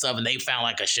Academia and stuff, and they found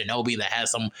like a shinobi that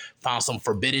has found some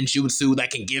forbidden jutsu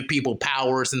that can give people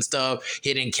powers and stuff,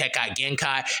 hidden Kekai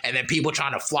Genkai, and then people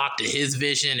trying to flock to his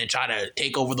vision and try to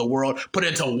take over the world, put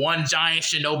it into one giant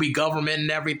shinobi government and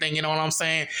everything, you know what I'm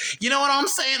saying? You know what I'm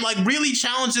saying? Like, really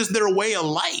challenges their way of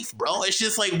life, bro. It's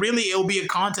just like, really, it'll be a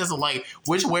contest of like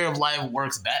which way of life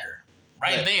works better.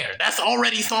 Right there. That's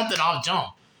already something I'll jump.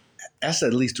 That's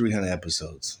at least 300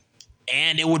 episodes.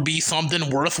 And it would be something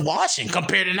worth watching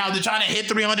compared to now they're trying to hit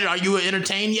 300. Are you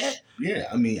entertained yet? Yeah,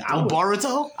 I mean,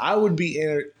 Boruto? I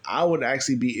would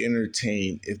actually be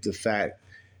entertained if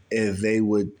they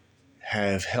would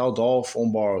have held off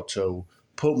on Boruto,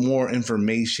 put more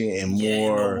information and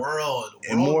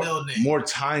more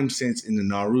time since in the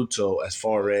Naruto, as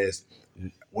far as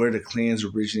where the clans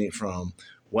originate from,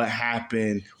 what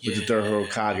happened with the third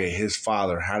Hokage, his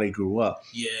father, how they grew up.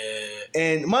 Yeah.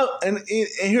 And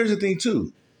here's the thing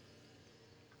too.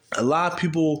 A lot of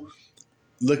people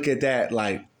look at that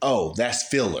like, oh, that's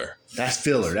filler. That's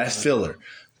filler.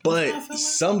 But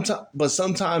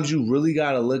sometimes you really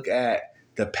gotta look at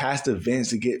the past events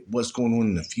to get what's going on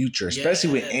in the future,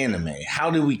 especially with anime.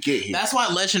 How did we get here? That's why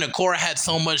Legend of Korra had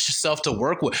so much stuff to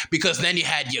work with, because then you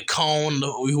had Yakone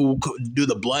who could do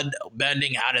the blood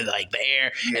bending out of like the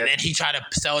air, and then he tried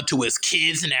to sell it to his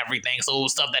kids and everything. So it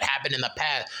was stuff that happened in the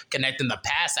past, connecting the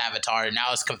past Avatar, and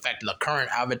now it's affecting the current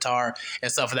Avatar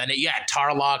and stuff like that. You had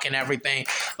Tarlok and everything,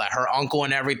 like her uncle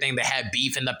and everything. They had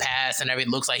beef in the past and everything.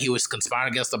 It looks like he was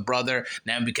conspiring against the brother.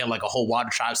 Now it became like a whole Water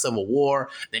Tribe civil war.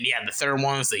 Then you had the third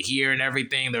ones, the here and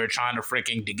everything. They were trying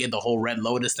to get the whole Red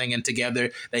Lotus thing in together.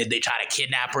 They tried to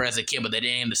kidnap her as a kid, but they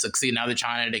didn't even succeed. Now they're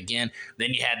trying it again.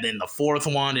 Then you had the fourth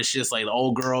one. It's just like the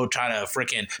old girl trying to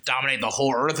freaking dominate the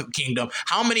whole Earth Kingdom.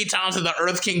 How many times has the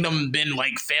Earth Kingdom been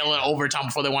like failing over time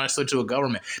before they want to switch to a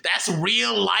government? That's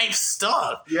real life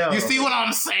stuff. Yeah. You see what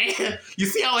I'm saying? You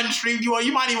see how intrigued you are?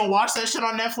 You might even watch that shit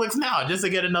on Netflix now just to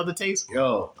get another taste.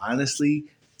 Yo, honestly,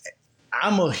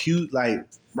 I'm a huge, like,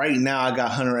 right now I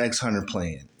got Hunter x Hunter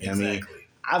playing. Exactly. I mean,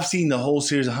 I've seen the whole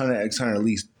series of Hunter x Hunter at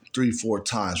least 3-4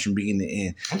 times from beginning to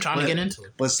end. I'm trying to get into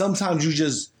it. But sometimes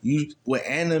you with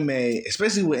anime,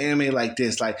 especially with anime like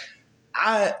this, like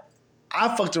I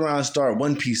fucked around and started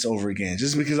One Piece over again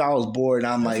just because I was bored.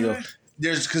 And I'm like, yo,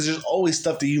 there's always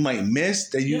stuff that you might miss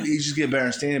that you just get better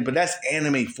understanding. But that's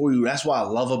anime for you. That's what I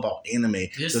love about anime.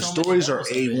 The stories are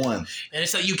A1. And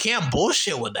it's like you can't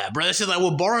bullshit with that, bro. It's just like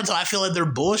with Boruto, I feel like they're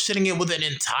bullshitting it with it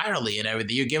entirely and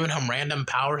everything. You're giving him random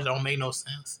powers that don't make no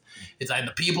sense. It's like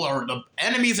the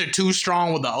enemies are too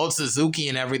strong with the Otsutsuki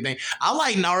and everything. I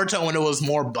like Naruto when it was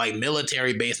more like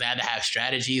military based and had to have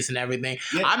strategies and everything.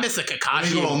 Yeah. I miss the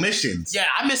Kakashi. You go on missions. Yeah,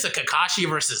 I miss the Kakashi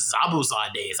versus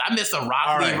Zabuza days. I miss the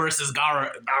Rock Lee versus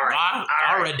Gara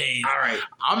days. All right.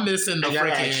 I'm missing the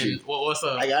freaking. What's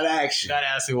up? I gotta ask you. Gotta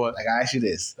ask you what? I gotta ask you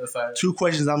this. That's all right. 2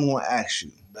 questions I'm gonna ask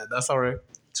you. That's all right.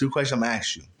 2 questions I'm gonna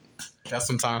ask you. Got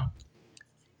some time.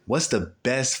 What's the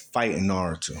best fight in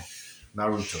Naruto?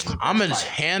 I'm a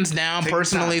hands down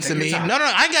personally to me. No,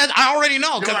 I already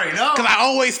know because I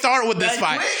always start with this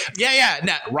fight. Yeah.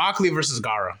 Nah, Rock Lee versus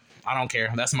Gaara. I don't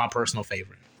care. That's my personal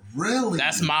favorite. Really?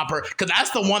 That's my because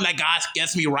that's the one that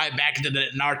gets me right back into the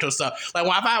Naruto stuff. Like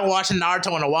when I haven't watched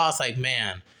Naruto in a while, it's like,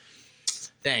 man,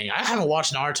 Dang, I haven't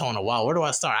watched Naruto in a while. Where do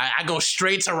I start? I go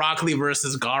straight to Rock Lee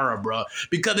versus Gaara, bro.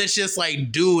 Because it's just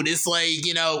like, dude, it's like,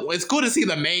 you know, it's cool to see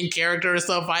the main character and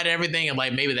stuff fight and everything, and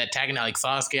like maybe that tagging out like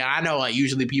Sasuke. I know like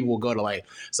usually people will go to like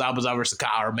Zabuza versus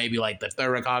Kai, or maybe like the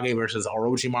third Hokage versus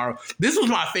Orochimaru. This was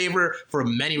my favorite for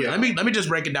many reasons. Let me just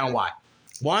break it down why.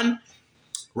 One,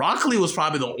 Rock Lee was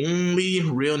probably the only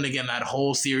real nigga in that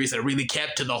whole series that really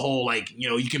kept to the whole, like, you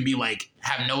know, you can be like,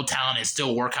 have no talent and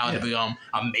still work out to become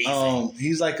amazing.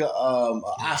 He's like a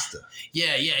Asta.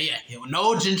 Yeah.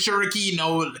 No Jinchuriki,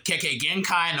 no Kekkei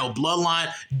Genkai, no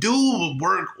Bloodline. Dude would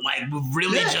work like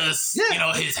really you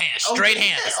know, his hands, straight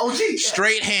hands.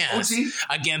 Straight hands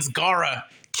against Gaara.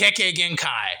 Kekkei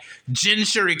Genkai,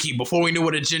 Jinchuriki, before we knew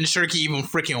what a Jinchuriki even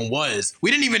freaking was.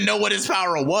 We didn't even know what his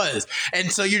power was.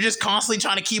 And so you're just constantly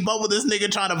trying to keep up with this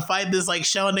nigga, trying to fight this like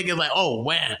shell nigga, like, oh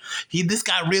man, this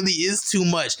guy really is too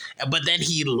much. But then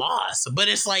he lost. But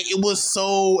it's like it was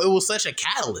such a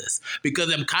catalyst because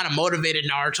it kind of motivated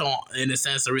Naruto in a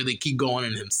sense to really keep going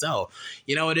in himself.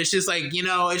 You know, and it's just like, you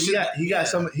know, it's he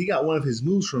got one of his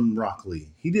moves from Rock Lee.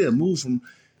 He did a move from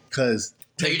because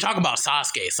so you're talking about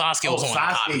Sasuke. Sasuke was the one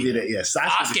that copied. Sasuke did it, yeah.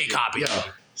 Sasuke copied. Yo,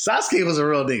 Sasuke was a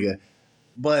real nigga.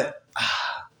 But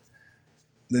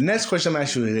the next question I'm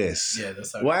asking you is this. Yeah,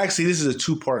 that's okay. Well, actually, this is a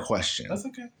two-part question. That's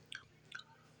okay.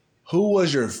 Who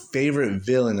was your favorite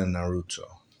villain in Naruto?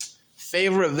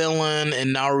 Favorite villain in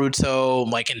Naruto,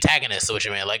 like antagonist, is what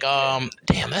you mean? Like,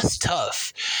 damn, that's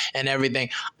tough and everything.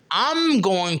 I'm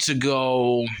going to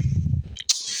go...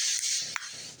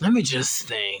 Let me just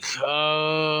think.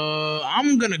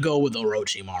 I'm gonna go with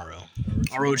Orochimaru,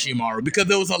 because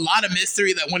there was a lot of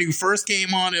mystery that when he first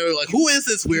came on, they were like, "Who is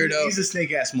this weirdo?" He's a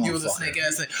snake ass motherfucker. He was a snake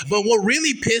ass. But what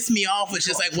really pissed me off was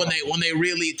just like when they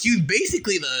really, he was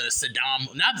basically the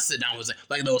Saddam, not the Saddam Hussein,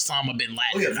 like the Osama bin Laden.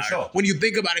 Oh, yeah, for sure. When you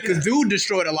think about it, because dude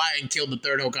destroyed a lot and killed the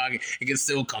third Hokage, and can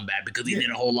still come back because he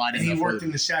did a whole lot. And he worked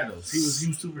in the shadows. He was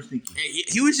super sneaky.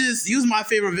 He was my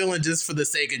favorite villain just for the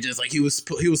sake of just like he was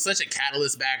such a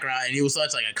catalyst background, and he was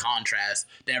such like a contrast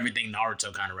to everything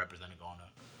Naruto kind of represented going on.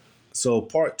 So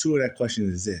part two of that question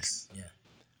is this. Yeah.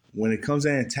 When it comes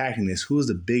to antagonist, who is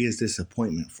the biggest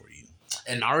disappointment for you?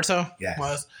 In Naruto?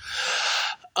 Yes.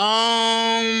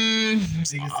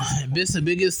 This the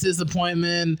biggest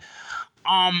disappointment.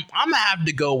 I'm gonna have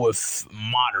to go with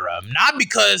Madara. Not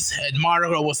because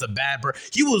Madara was a bad person.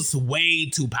 He was way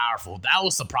too powerful. That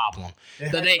was the problem.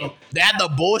 They had the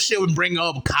bullshit would bring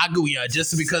up Kaguya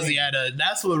just because he had a.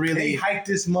 That's what really. They hyped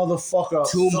this motherfucker up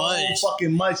too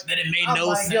fucking much that it made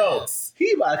no sense. Yo,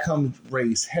 he about to come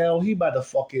raise hell. He about to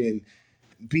fucking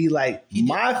be like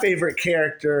my favorite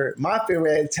character. My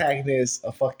favorite antagonist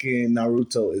of fucking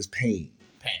Naruto is Pain.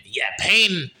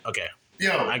 Pain. Okay.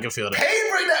 Yo, I can feel that.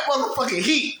 Pain bring that motherfucking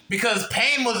heat. Because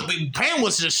Pain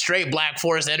was just straight Black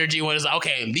Forest energy when it's like,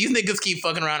 okay, these niggas keep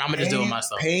fucking around, I'm gonna just do it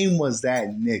myself. Pain was that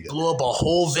nigga. Blew up a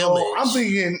whole village. I'm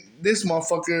thinking this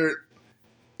motherfucker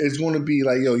is gonna be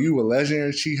like, yo, you a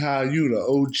legendary Chiha, you the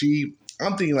OG.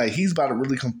 I'm thinking like he's about to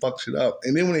really come fuck shit up.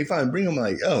 And then when they finally bring him,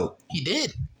 like, oh. He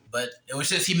did. But it was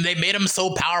just they made him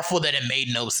so powerful that it made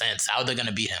no sense. How are they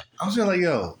gonna beat him? I was just like,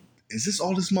 yo, is this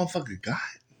all this motherfucker got?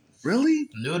 Really?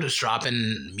 Dude was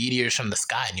dropping meteors from the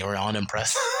sky and you were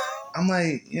unimpressed. I'm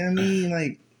like, you know what I mean?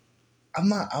 Like,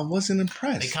 I wasn't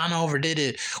impressed. They kind of overdid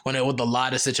it with a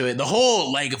lot of situations. The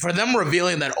whole, like, for them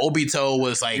revealing that Obito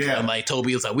was like, like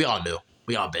Toby was like, we all knew.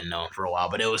 We all been known for a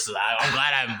while, but it was, I'm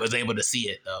glad I was able to see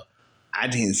it though. I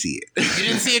didn't see it. You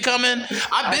didn't see it coming?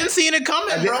 I've been seeing it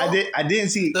coming, bro. I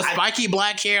didn't see it. The spiky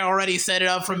black hair already set it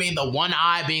up for me. The one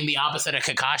eye being the opposite of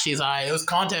Kakashi's eye. It was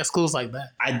context clues like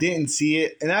that. I didn't see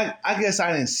it. And I guess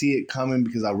I didn't see it coming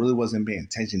because I really wasn't paying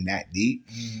attention that deep.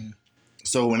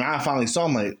 So when I finally saw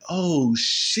him, like, oh,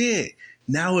 shit.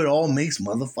 Now it all makes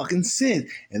motherfucking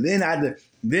sense. And then I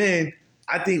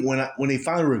think when they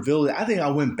finally revealed it, I think I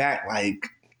went back like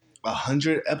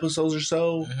 100 episodes or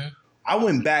so. I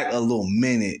went back a little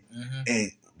minute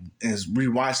and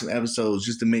rewatched some episodes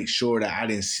just to make sure that I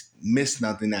didn't miss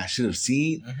nothing that I should have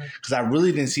seen. Because I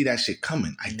really didn't see that shit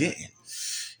coming. I didn't.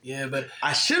 Yeah, but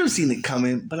I should have seen it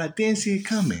coming, but I didn't see it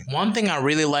coming. One thing I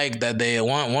really like that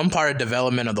one part of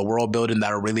development of the world building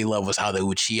that I really love was how the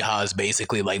Uchihas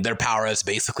basically, like, their power has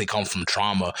basically come from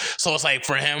trauma. So it's like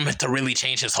for him to really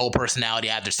change his whole personality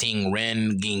after seeing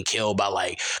Rin getting killed by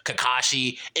like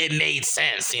Kakashi, it made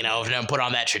sense, you know, for them put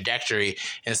on that trajectory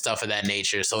and stuff of that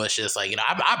nature. So it's just like, you know,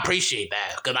 I appreciate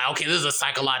that because okay, this is a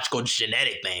psychological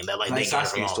genetic thing that like they got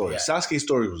Sasuke's story. Sasuke's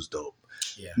story was dope.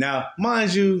 Yeah. Now,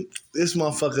 mind you, this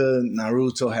motherfucker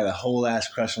Naruto had a whole ass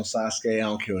crush on Sasuke. I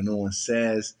don't care what no one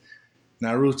says.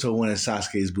 Naruto went in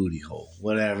Sasuke's booty hole.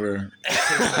 Whatever.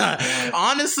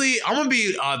 Honestly, I'm gonna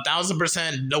be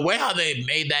 1,000%. The way how they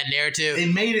made that narrative,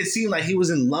 They made it seem like he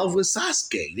was in love with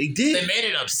Sasuke. They did. they made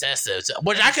it obsessive,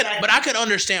 which I could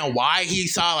understand why he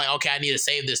saw like, okay, I need to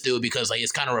save this dude because like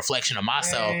it's kind of a reflection of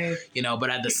myself, Man, But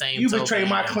at the same, you betray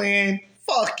my clan.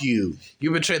 Fuck you.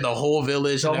 You betrayed the whole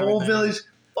village. The whole village.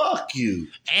 Fuck you.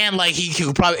 And like he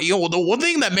could probably, the one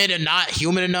thing that made it not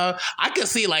human enough, I could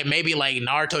see like maybe like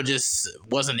Naruto just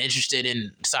wasn't interested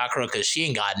in Sakura because she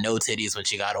ain't got no titties when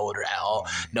she got older at all,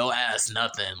 no ass,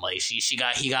 nothing. Like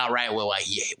he got right with like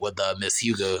with Miss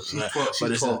Hugo.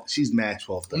 She's mad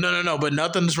 12. No, but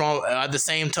nothing's wrong. At the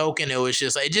same token, it was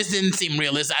just like, it just didn't seem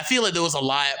realistic. I feel like there was a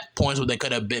lot of points where they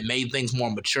could have made things more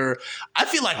mature. I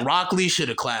feel like Rock Lee should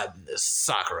have clapped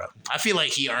Sakura. I feel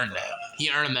like he earned that.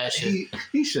 He earned that shit.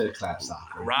 He should have clapped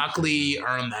Sakura. Rock Lee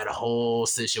earned that whole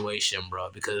situation, bro,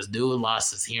 because dude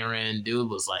lost his hearing. Dude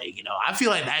was like, I feel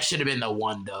like that should have been the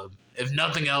one dub. If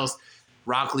nothing else,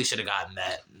 Rock Lee should have gotten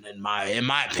that. In my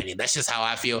opinion, that's just how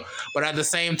I feel. But at the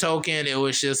same token, it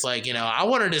was just like, I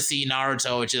wanted to see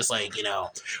Naruto. It's just like,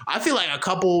 I feel like a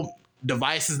couple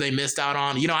devices they missed out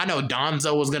on. I know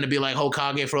Danzo was going to be like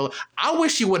Hokage for. I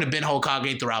wish he would have been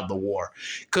Hokage throughout the war,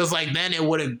 because like then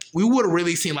we would have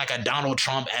really seen like a Donald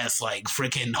Trump-esque like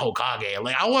freaking Hokage.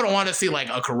 Like I wouldn't want to see like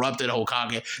a corrupted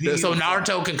Hokage. So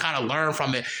Naruto can kind of learn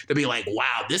from it to be like,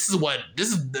 wow, this is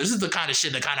the kind of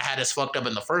shit that kind of had us fucked up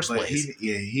in the first place.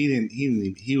 He didn't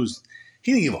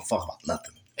give a fuck about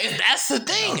nothing. And that's the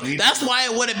thing. That's why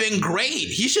it would have been great.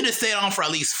 He should have stayed on for at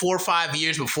least 4 or 5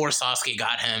 years before Sasuke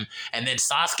got him. And then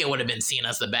Sasuke would have been seen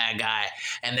as the bad guy.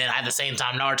 And then at the same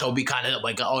time, Naruto would be kind of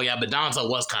like, oh yeah, but Danzo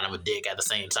was kind of a dick at the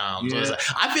same time. So like,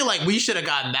 I feel like we should have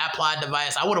gotten that plot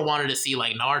device. I would have wanted to see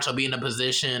like Naruto be in a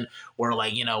position where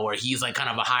like, where he's like kind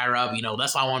of a higher up.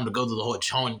 That's why I wanted to go through the whole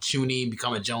Chunin,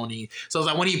 become a Jonin. So it's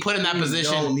like when he put in that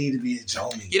position. You don't need to be a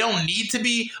Jonin. You don't need to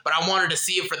be, but I wanted to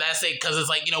see it for that sake, because it's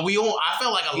like, I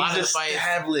felt like a lot of the fights.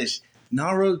 Established.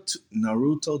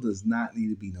 Naruto does not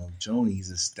need to be no Jonin. He's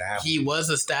established. He was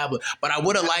established, but I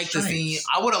would have liked to see.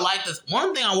 I would have liked this.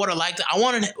 One thing I would have liked. I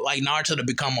wanted like Naruto to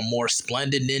become a more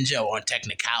splendid ninja on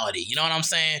technicality. You know what I'm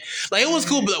saying? Like it was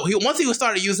cool, but once he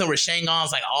started using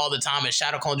Rasengan's like all the time and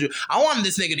Shadow Clone Jutsu, I wanted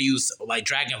this nigga to use like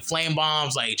Dragon Flame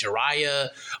Bombs, like Jiraiya,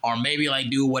 or maybe like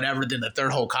do whatever the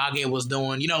third Hokage was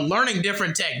doing. Learning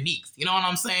different techniques. You know what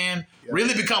I'm saying? Yeah.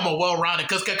 Really become a well-rounded,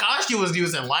 because Kakashi was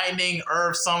using lightning,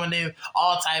 earth summoning,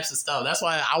 all types of stuff. That's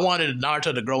why I wanted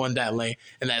Naruto to grow in that lane,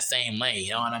 in that same lane.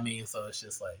 You know what I mean? So it's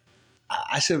just like,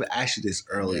 I should have asked you this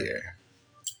earlier.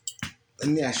 Let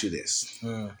me ask you this.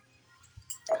 Cause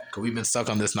we've been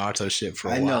stuck on this Naruto shit for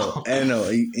a while. I know.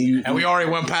 And we already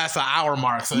went past the hour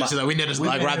mark, so it's just like we need to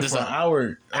like wrap this up.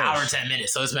 Hour 10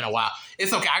 minutes. So it's been a while.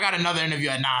 It's okay. I got another interview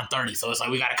at 9:30, so it's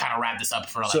like we got to kind of wrap this up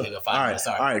for like 5 minutes.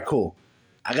 All right, cool.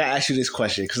 I gotta ask you this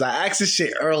question because I asked this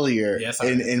shit earlier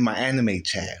in my anime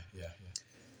chat. Yeah.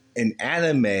 In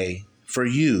anime, for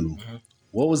you,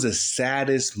 what was the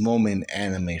saddest moment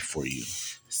in anime for you?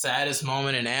 Saddest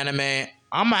moment in anime?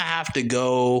 I'm gonna have to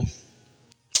go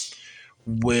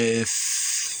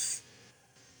with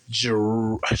I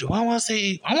want to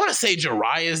say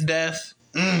Jiraiya's death.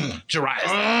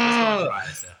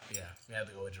 Jiraiya's death. Yeah, we have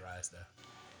to go with Jiraiya's death.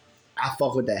 I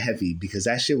fuck with that heavy because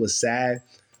that shit was sad.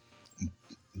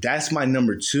 That's my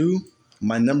number 2.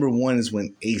 My number 1 is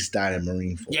when Ace died in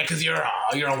Marineford. Yeah, because you're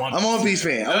a One Piece. I'm a One Piece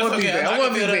fan.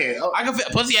 I can feel.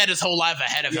 Plus, he had his whole life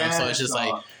ahead of him, so it's just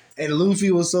like. And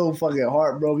Luffy was so fucking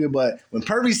heartbroken, but when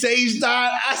Pervy Sage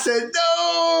died, I said,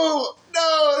 no,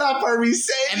 not Pervy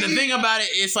Sage. And the thing about it,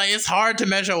 it's like it's hard to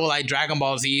measure with like Dragon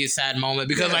Ball Z's sad moment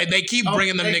because like they keep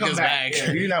bringing them niggas back.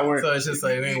 Yeah, you're not worried. So it's just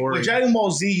like it ain't worried. With Dragon Ball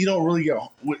Z, you don't really get.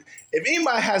 If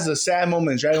anybody has a sad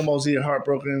moment in Dragon Ball Z or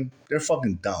heartbroken, they're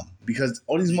fucking dumb because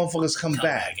all these motherfuckers come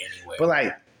back. Anyway. But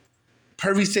like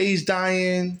Pervy Sage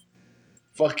dying,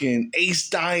 fucking Ace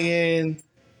dying.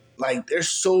 Like, there's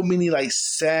so many, like,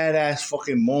 sad-ass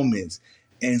fucking moments.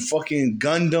 And fucking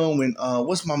Gundam and,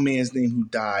 what's my man's name who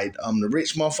died? The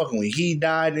rich motherfucker, when he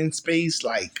died in space,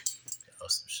 like,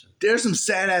 there's some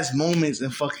sad-ass moments in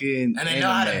fucking And they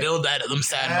know how to build them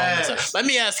sad moments. Let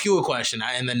me ask you a question.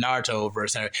 In the Naruto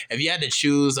verse, if you had to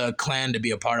choose a clan to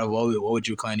be a part of, what would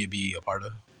your clan you be a part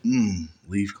of?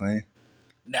 Leaf Clan.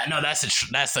 No,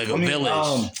 that's like a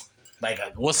village.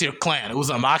 What's your clan? It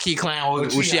was a Maki clan or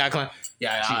Uchiha clan?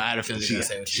 Yeah, I had a feeling you were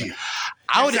going to say Uchiha.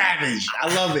 I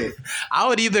love it. I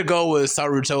would either go with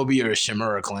Sarutobi or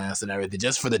Shimura clans and everything,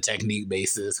 just for the technique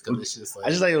basis. Because it's just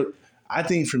like I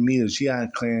think for me, the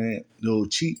Uchiha clan,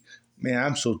 man,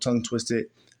 I'm so tongue twisted.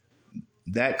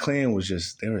 That clan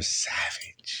was they were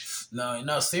savage.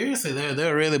 No, seriously,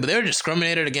 they're really, but they're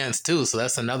discriminated against too. So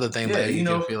that's another thing that you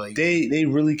can feel like they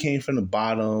really came from the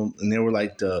bottom, and they were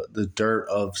like the dirt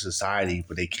of society,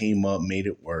 but they came up, made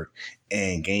it work,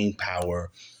 and gained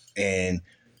power, and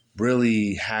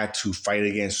really had to fight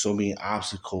against so many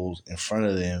obstacles in front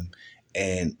of them,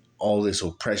 and all this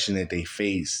oppression that they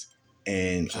faced,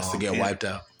 and just to get wiped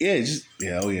out. They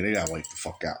got wiped the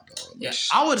fuck out though. Yeah,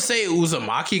 I would say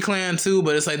Uzumaki clan too,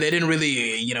 but it's like they didn't really,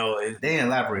 they didn't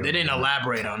elaborate. They didn't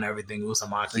elaborate on everything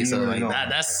Uzumaki, so like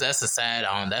that's a sad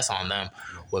that's on them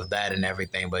with that and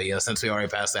everything. But since we already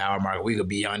passed the hour mark, we could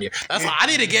be on here. That's why I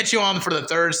need to get you on for the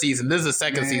third season. This is the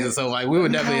second season, so like we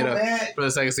would definitely for the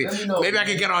second season. Maybe I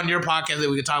could get on your podcast and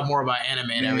we could talk more about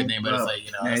anime and everything. But it's like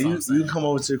you come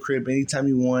over to the crib anytime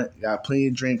you want. Got plenty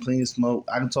of drink, plenty of smoke.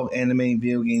 I can talk anime and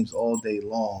video games all day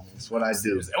long. That's what I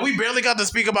do. And we barely got to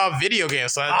speak about video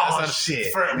games, so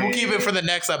shit. We'll keep it for the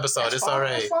next episode. It's all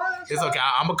right. It's okay.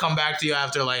 I'm gonna come back to you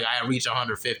after like I reach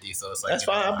 150. So it's like that's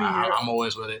fine. I'll be here. I'm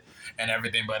always with it and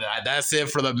everything. But that's it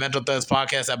for the Mental Threads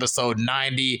podcast, episode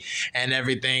 90 and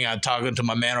everything. I'm talking to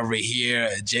my man over here,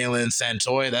 Jalen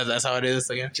Santoy. That's how it is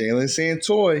again. Jalen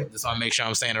Santoy. Just want to make sure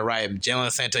I'm saying it right. Jalen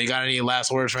Santoy. You got any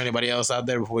last words for anybody else out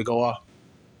there before we go off?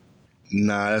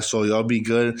 Nah, that's all. Y'all be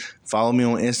good. Follow me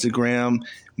on Instagram,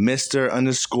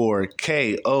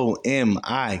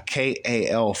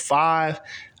 Mr_KOMIKAL 5.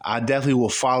 I definitely will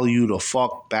follow you the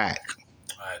fuck back.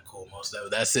 All right, cool. Most of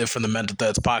that's it from the Mental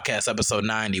Threads podcast, episode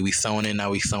 90. We sewing in,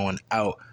 now we sewing out.